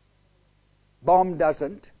 BOM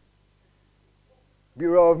doesn't.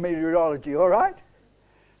 Bureau of Meteorology, all right?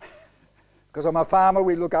 Because I'm a farmer,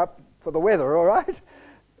 we look up for the weather, all right?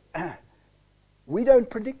 We don't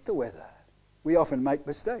predict the weather. We often make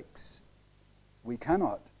mistakes. We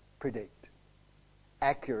cannot predict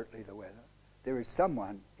accurately the weather. There is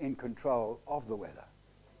someone in control of the weather.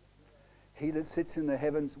 He that sits in the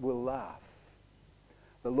heavens will laugh.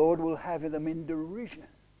 The Lord will have them in derision.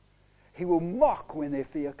 He will mock when their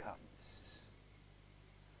fear comes.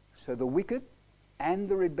 So the wicked and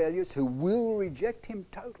the rebellious who will reject him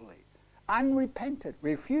totally, unrepentant,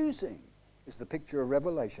 refusing, is the picture of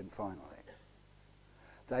Revelation finally.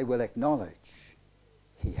 They will acknowledge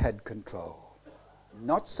he had control.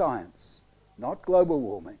 Not science, not global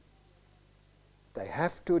warming. They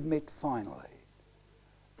have to admit finally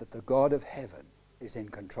that the God of heaven is in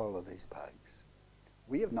control of these plagues.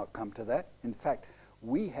 We have not come to that. In fact,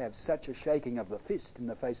 we have such a shaking of the fist in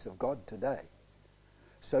the face of God today,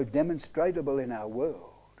 so demonstrable in our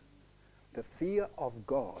world. The fear of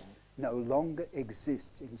God no longer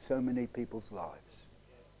exists in so many people's lives.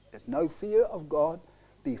 There's no fear of God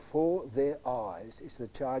before their eyes, is the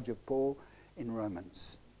charge of Paul in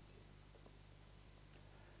Romans.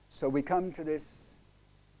 So we come to this.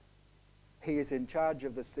 He is in charge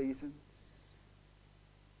of the seasons.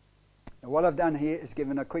 Now what I've done here is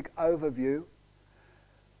given a quick overview,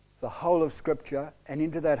 the whole of Scripture, and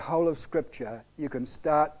into that whole of Scripture you can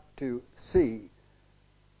start to see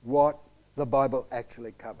what the Bible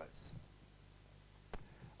actually covers.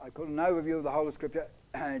 I call an overview of the whole of Scripture,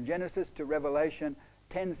 Genesis to Revelation,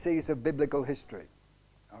 10 C's of biblical history.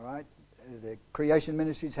 All right? The Creation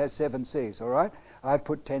Ministries has 7 C's, all right? I've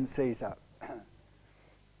put 10 C's up.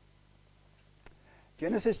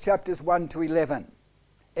 Genesis chapters 1 to 11.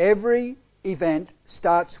 Every event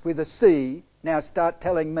starts with a C. Now start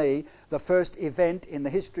telling me the first event in the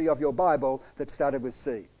history of your Bible that started with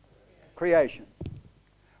C. Creation.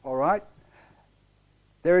 All right?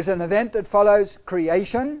 There is an event that follows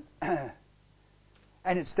creation, and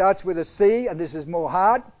it starts with a C, and this is more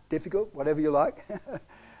hard, difficult, whatever you like.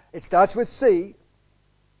 It starts with C,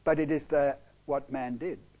 but it is what man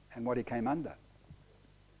did and what he came under.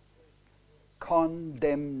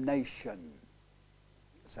 Condemnation.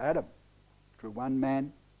 It's Adam. Through one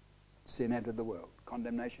man, sin entered the world.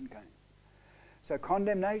 Condemnation came. So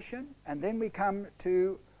condemnation, and then we come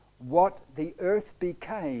to what the earth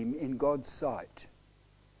became in God's sight.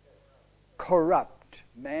 Corrupt.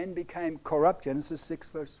 Man became corrupt. Genesis 6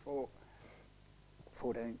 verse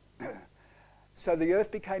 14. So the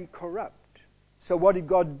earth became corrupt. So what did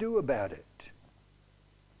God do about it?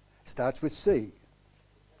 Starts with C.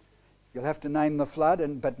 You'll have to name the flood,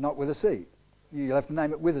 but not with a C. You'll have to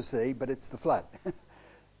name it with a C, but it's the flood.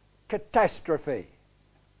 Catastrophe.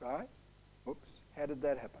 Right? Oops. How did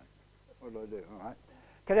that happen? What did I do? All right.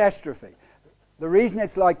 Catastrophe. The reason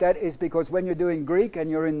it's like that is because when you're doing Greek and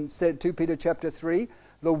you're in 2 Peter chapter 3,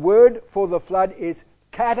 the word for the flood is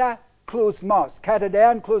katakluzmos. Kata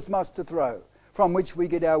down, kluzmos to throw, from which we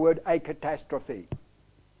get our word a catastrophe.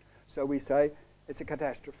 So we say it's a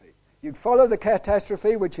catastrophe. You'd follow the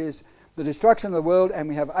catastrophe, which is the destruction of the world, and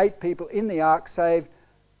we have 8 people in the ark saved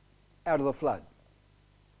out of the flood.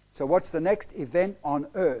 So what's the next event on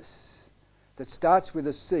earth that starts with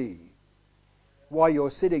a C? While you're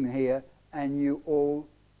sitting here and you all,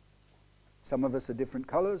 some of us are different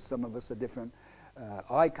colours, some of us are different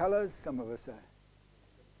eye colours, some of us are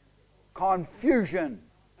confusion.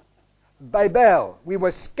 Babel. We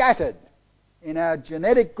were scattered. In our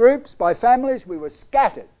genetic groups, by families, we were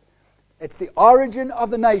scattered. It's the origin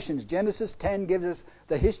of the nations. Genesis 10 gives us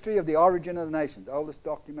the history of the origin of the nations, oldest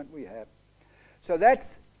document we have. So that's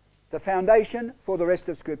the foundation for the rest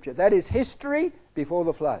of Scripture. That is history before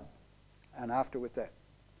the flood and after with that.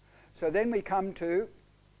 So then we come to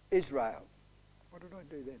Israel. What did I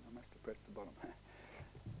do then? I must have pressed the bottom.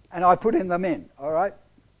 And I put in the men, all right?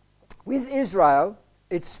 With Israel,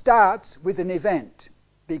 it starts with an event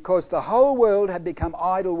because the whole world had become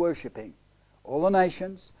idol worshipping. All the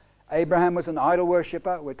nations. Abraham was an idol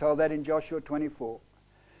worshipper. We're told that in Joshua 24.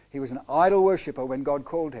 He was an idol worshipper when God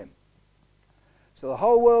called him. So the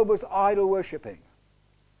whole world was idol worshipping.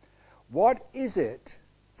 What is it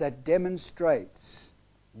that demonstrates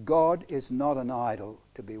God is not an idol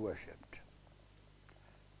to be worshipped?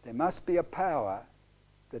 There must be a power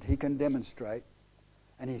that he can demonstrate,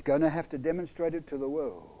 and he's going to have to demonstrate it to the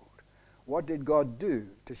world. What did God do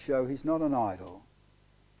to show he's not an idol?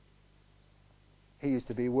 He is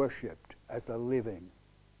to be worshipped as the living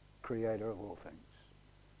creator of all things.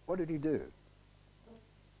 What did he do?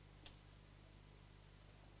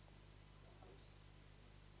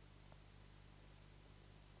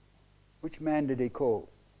 Which man did he call?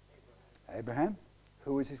 Abraham.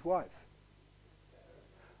 Who was his wife?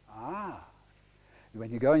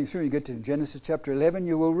 When you're going through, you get to Genesis chapter 11,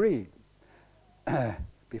 you will read.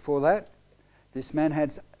 Before that, this man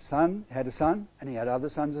had a son, and he had other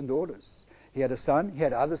sons and daughters. He had a son, he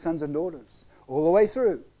had other sons and daughters. All the way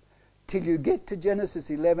through. Till you get to Genesis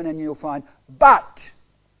 11 and you'll find, but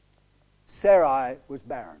Sarai was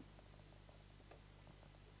barren.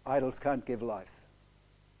 Idols can't give life.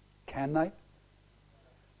 Can they?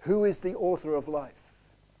 Who is the author of life?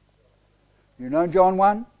 You know John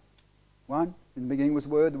 1? 1? In the beginning was the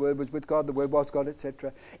Word was with God, the Word was God,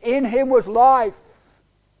 etc. In him was life.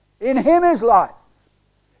 In him is life.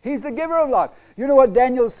 He's the giver of life. You know what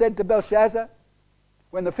Daniel said to Belshazzar?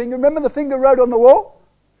 When remember the finger wrote on the wall?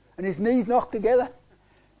 And his knees knocked together?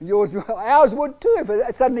 Ours would too,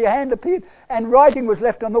 if suddenly a hand appeared and writing was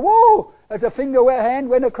left on the wall as a hand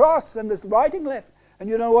went across and there's writing left. And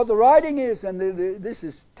you know what the writing is, and this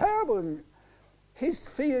is terrible. And his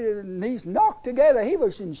knees knocked together. He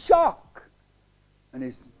was in shock. And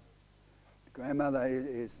his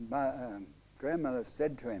grandmother, grandmother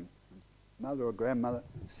said to him, mother or grandmother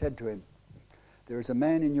said to him, there is a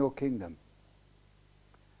man in your kingdom.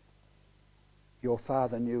 Your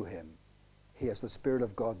father knew him. He has the Spirit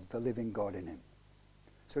of God, the living God in him.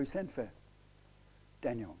 So he sent for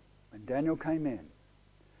Daniel. When Daniel came in,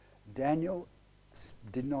 Daniel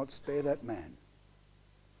did not spare that man.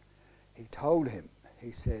 He told him,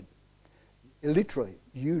 he said, literally,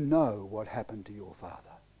 you know what happened to your father.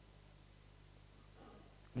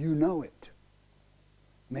 You know it.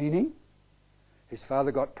 Meaning, his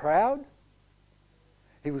father got proud.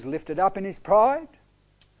 He was lifted up in his pride.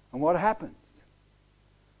 And what happens?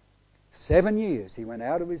 7 years he went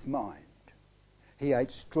out of his mind. He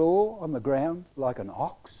ate straw on the ground like an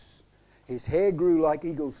ox. His hair grew like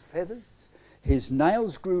eagle's feathers. His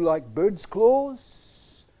nails grew like bird's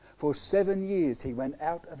claws. For 7 years he went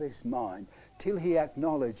out of his mind till he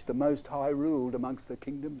acknowledged the Most High ruled amongst the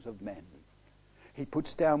kingdoms of men. He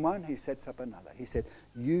puts down one, he sets up another. He said,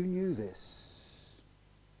 you knew this.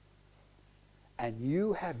 And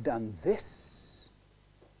you have done this.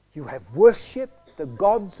 You have worshipped the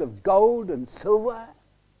gods of gold and silver.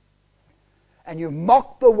 And you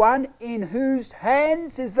mocked the one in whose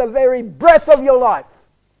hands is the very breath of your life.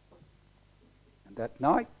 And that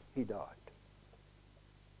night he died.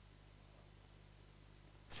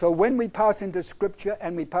 So when we pass into Scripture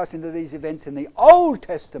and we pass into these events in the Old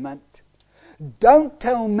Testament, don't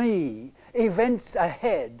tell me events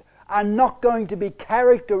ahead are not going to be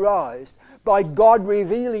characterized by God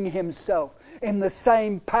revealing himself in the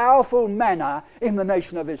same powerful manner in the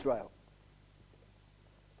nation of Israel.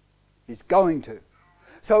 He's going to.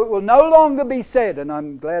 So it will no longer be said, and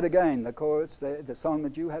I'm glad again, the chorus, the song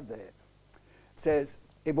that you have there, says,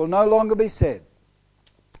 it will no longer be said,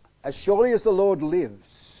 as surely as the Lord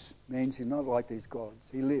lives, means he's not like these gods,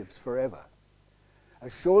 he lives forever.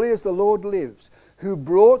 As surely as the Lord lives, who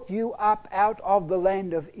brought you up out of the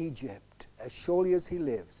land of Egypt, as surely as he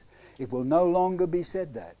lives, it will no longer be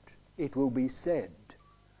said that. It will be said,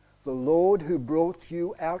 the Lord who brought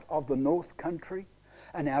you out of the north country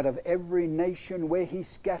and out of every nation where he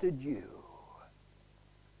scattered you,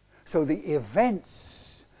 So the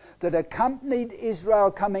events that accompanied Israel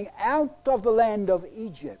coming out of the land of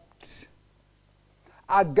Egypt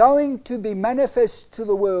are going to be manifest to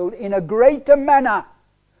the world in a greater manner,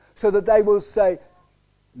 so that they will say,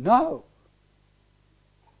 no,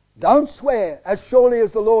 don't swear, as surely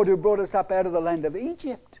as the Lord who brought us up out of the land of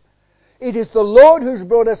Egypt. It is the Lord who's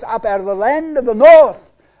brought us up out of the land of the north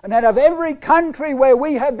and out of every country where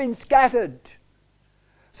we have been scattered.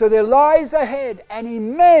 So there lies ahead an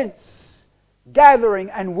immense gathering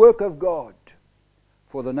and work of God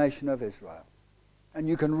for the nation of Israel. And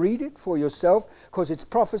you can read it for yourself, because it's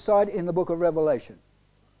prophesied in the book of Revelation.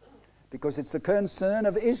 Because it's the concern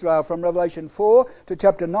of Israel from Revelation 4 to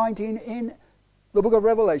chapter 19 in the book of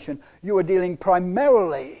Revelation. You are dealing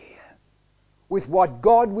primarily with what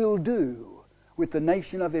God will do with the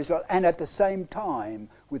nation of Israel, and at the same time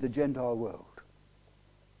with the Gentile world.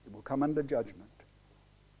 It will come under judgment.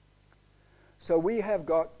 So we have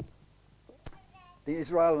got the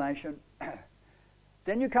Israel nation.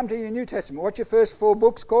 Then you come to your New Testament. What's your first 4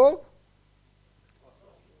 books called?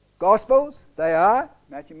 Gospels. They are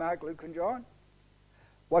Matthew, Mark, Luke and John.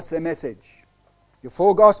 What's their message? Your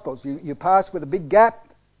 4 Gospels. You pass with a big gap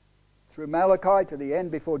through Malachi to the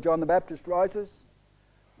end before John the Baptist rises.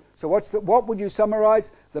 So what would you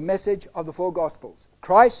summarize? The message of the 4 Gospels.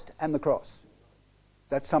 Christ and the cross.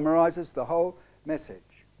 That summarizes the whole message.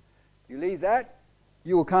 You leave that,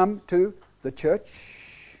 you will come to the church.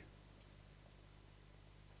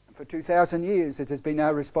 And for 2,000 years it has been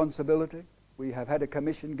our responsibility. We have had a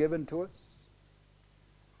commission given to us.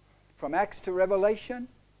 From Acts to Revelation,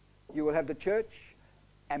 you will have the church.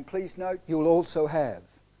 And please note, you will also have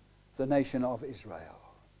the nation of Israel.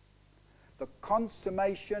 The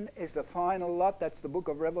consummation is the final lot. That's the book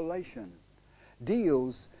of Revelation.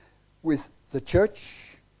 Deals with the church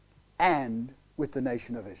and with the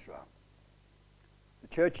nation of Israel. The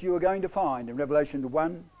church you are going to find in Revelation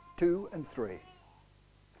 1, 2 and 3.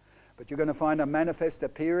 But you're going to find a manifest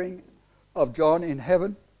appearing of John in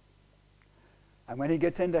heaven. And when he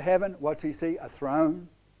gets into heaven, what's he see? A throne.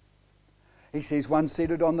 He sees one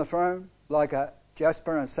seated on the throne like a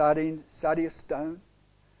jasper and sardius stone.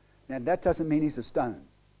 Now that doesn't mean he's a stone.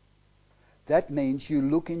 That means you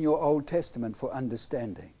look in your Old Testament for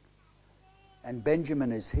understanding. And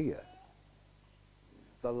Benjamin is here.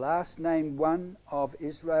 The last named one of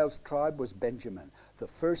Israel's tribe was Benjamin. The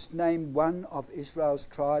first named one of Israel's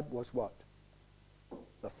tribe was what?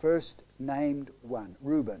 The first named one,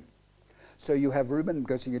 Reuben. So you have Reuben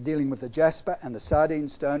because you're dealing with the jasper and the sardine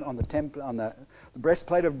stone on the temple, on the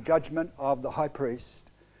breastplate of judgment of the high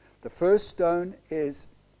priest. The first stone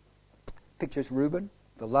pictures Reuben.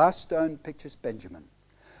 The last stone pictures Benjamin.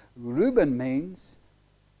 Reuben means,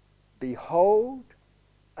 behold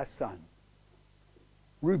a son.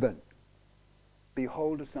 Reuben,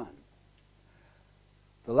 behold a son.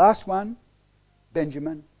 The last one,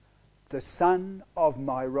 Benjamin, the son of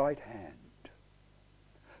my right hand.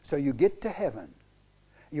 So you get to heaven.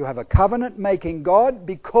 You have a covenant-making God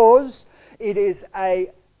because it is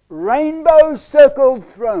a rainbow-circled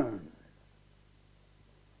throne.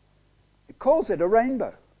 It calls it a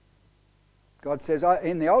rainbow. God says,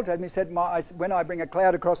 in the Old Testament, He said, when I bring a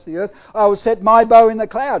cloud across the earth, I will set my bow in the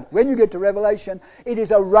cloud. When you get to Revelation, it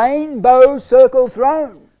is a rainbow-circled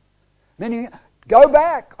throne. Meaning, go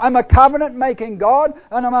back. I'm a covenant-making God,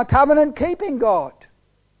 and I'm a covenant-keeping God.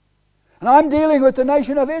 And I'm dealing with the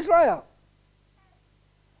nation of Israel.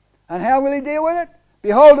 And how will He deal with it?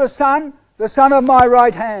 Behold a son, the son of my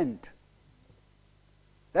right hand.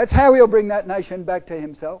 That's how He'll bring that nation back to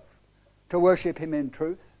Himself, to worship Him in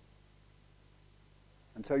truth.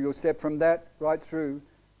 And so you'll step from that right through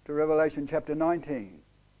to Revelation chapter 19,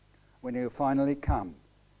 when He'll finally come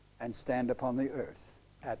and stand upon the earth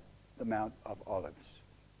at the Mount of Olives.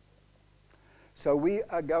 So we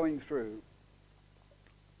are going through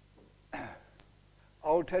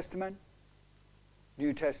Old Testament,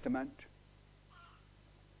 New Testament.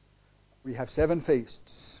 We have 7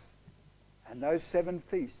 feasts. And those 7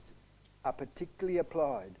 feasts are particularly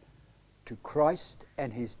applied to Christ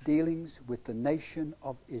and His dealings with the nation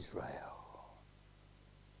of Israel.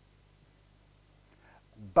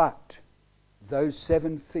 But those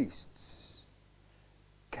 7 feasts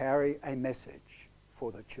carry a message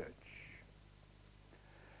for the church.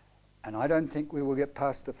 And I don't think we will get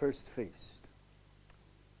past the first feast.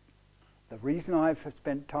 The reason I've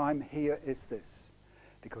spent time here is this,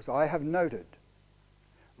 because I have noted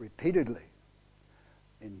repeatedly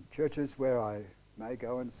in churches where I may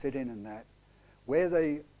go and sit in and that, where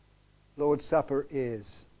the Lord's Supper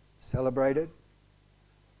is celebrated,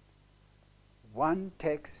 one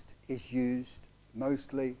text is used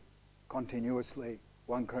mostly, continuously,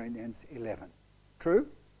 1 Corinthians 11. True?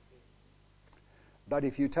 But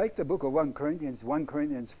if you take the book of 1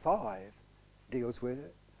 Corinthians 5 deals with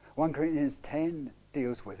it. 1 Corinthians 10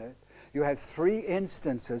 deals with it. You have 3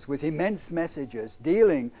 instances with immense messages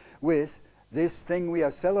dealing with this thing we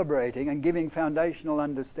are celebrating and giving foundational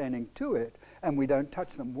understanding to it, and we don't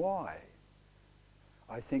touch them. Why?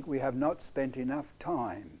 I think we have not spent enough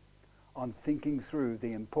time on thinking through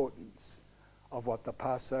the importance of what the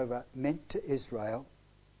Passover meant to Israel,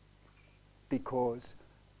 because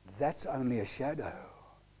that's only a shadow.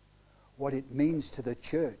 What it means to the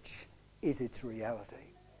church is its reality.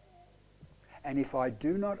 And if I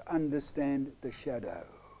do not understand the shadow,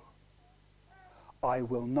 I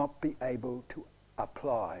will not be able to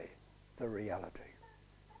apply the reality.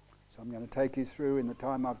 So I'm going to take you through, in the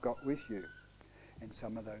time I've got with you, in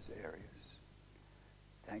some of those areas.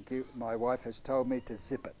 Thank you. My wife has told me to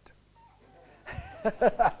zip it.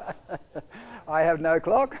 I have no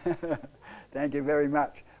clock. Thank you very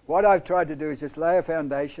much. What I've tried to do is just lay a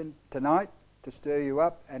foundation tonight to stir you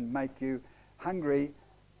up and make you hungry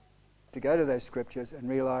to go to those scriptures and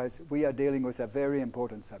realize we are dealing with a very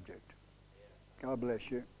important subject. God bless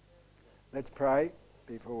you. Let's pray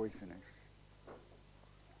before we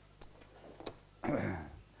finish.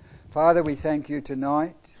 Father, we thank you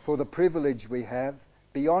tonight for the privilege we have,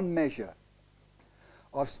 beyond measure,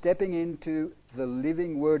 of stepping into the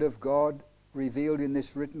living Word of God revealed in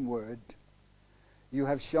this written Word. You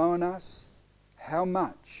have shown us how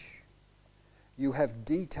much you have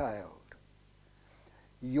detailed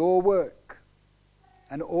your work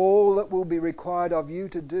and all that will be required of you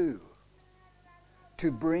to do to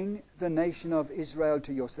bring the nation of Israel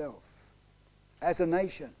to yourself as a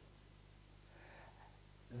nation.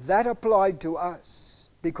 That applied to us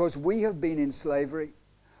because we have been in slavery,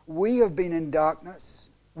 we have been in darkness,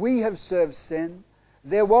 we have served sin.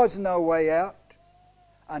 There was no way out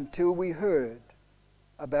until we heard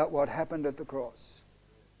about what happened at the cross.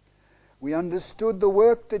 We understood the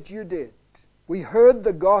work that you did. We heard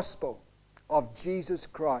the gospel of Jesus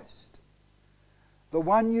Christ, the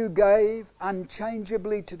one you gave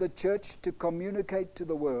unchangeably to the church to communicate to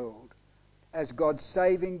the world as God's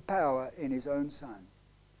saving power in His own Son.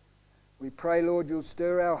 We pray, Lord, you'll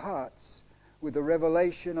stir our hearts with the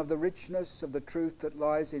revelation of the richness of the truth that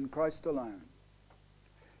lies in Christ alone,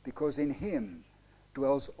 because in Him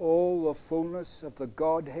dwells all the fullness of the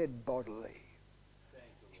Godhead bodily,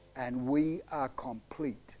 and we are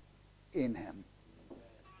complete in Him.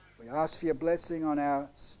 We ask for your blessing on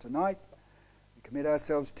us tonight. We commit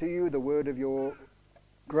ourselves to you, the word of your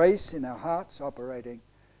grace in our hearts operating,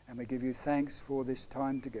 and we give you thanks for this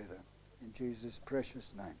time together. In Jesus'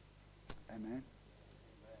 precious name. Amen.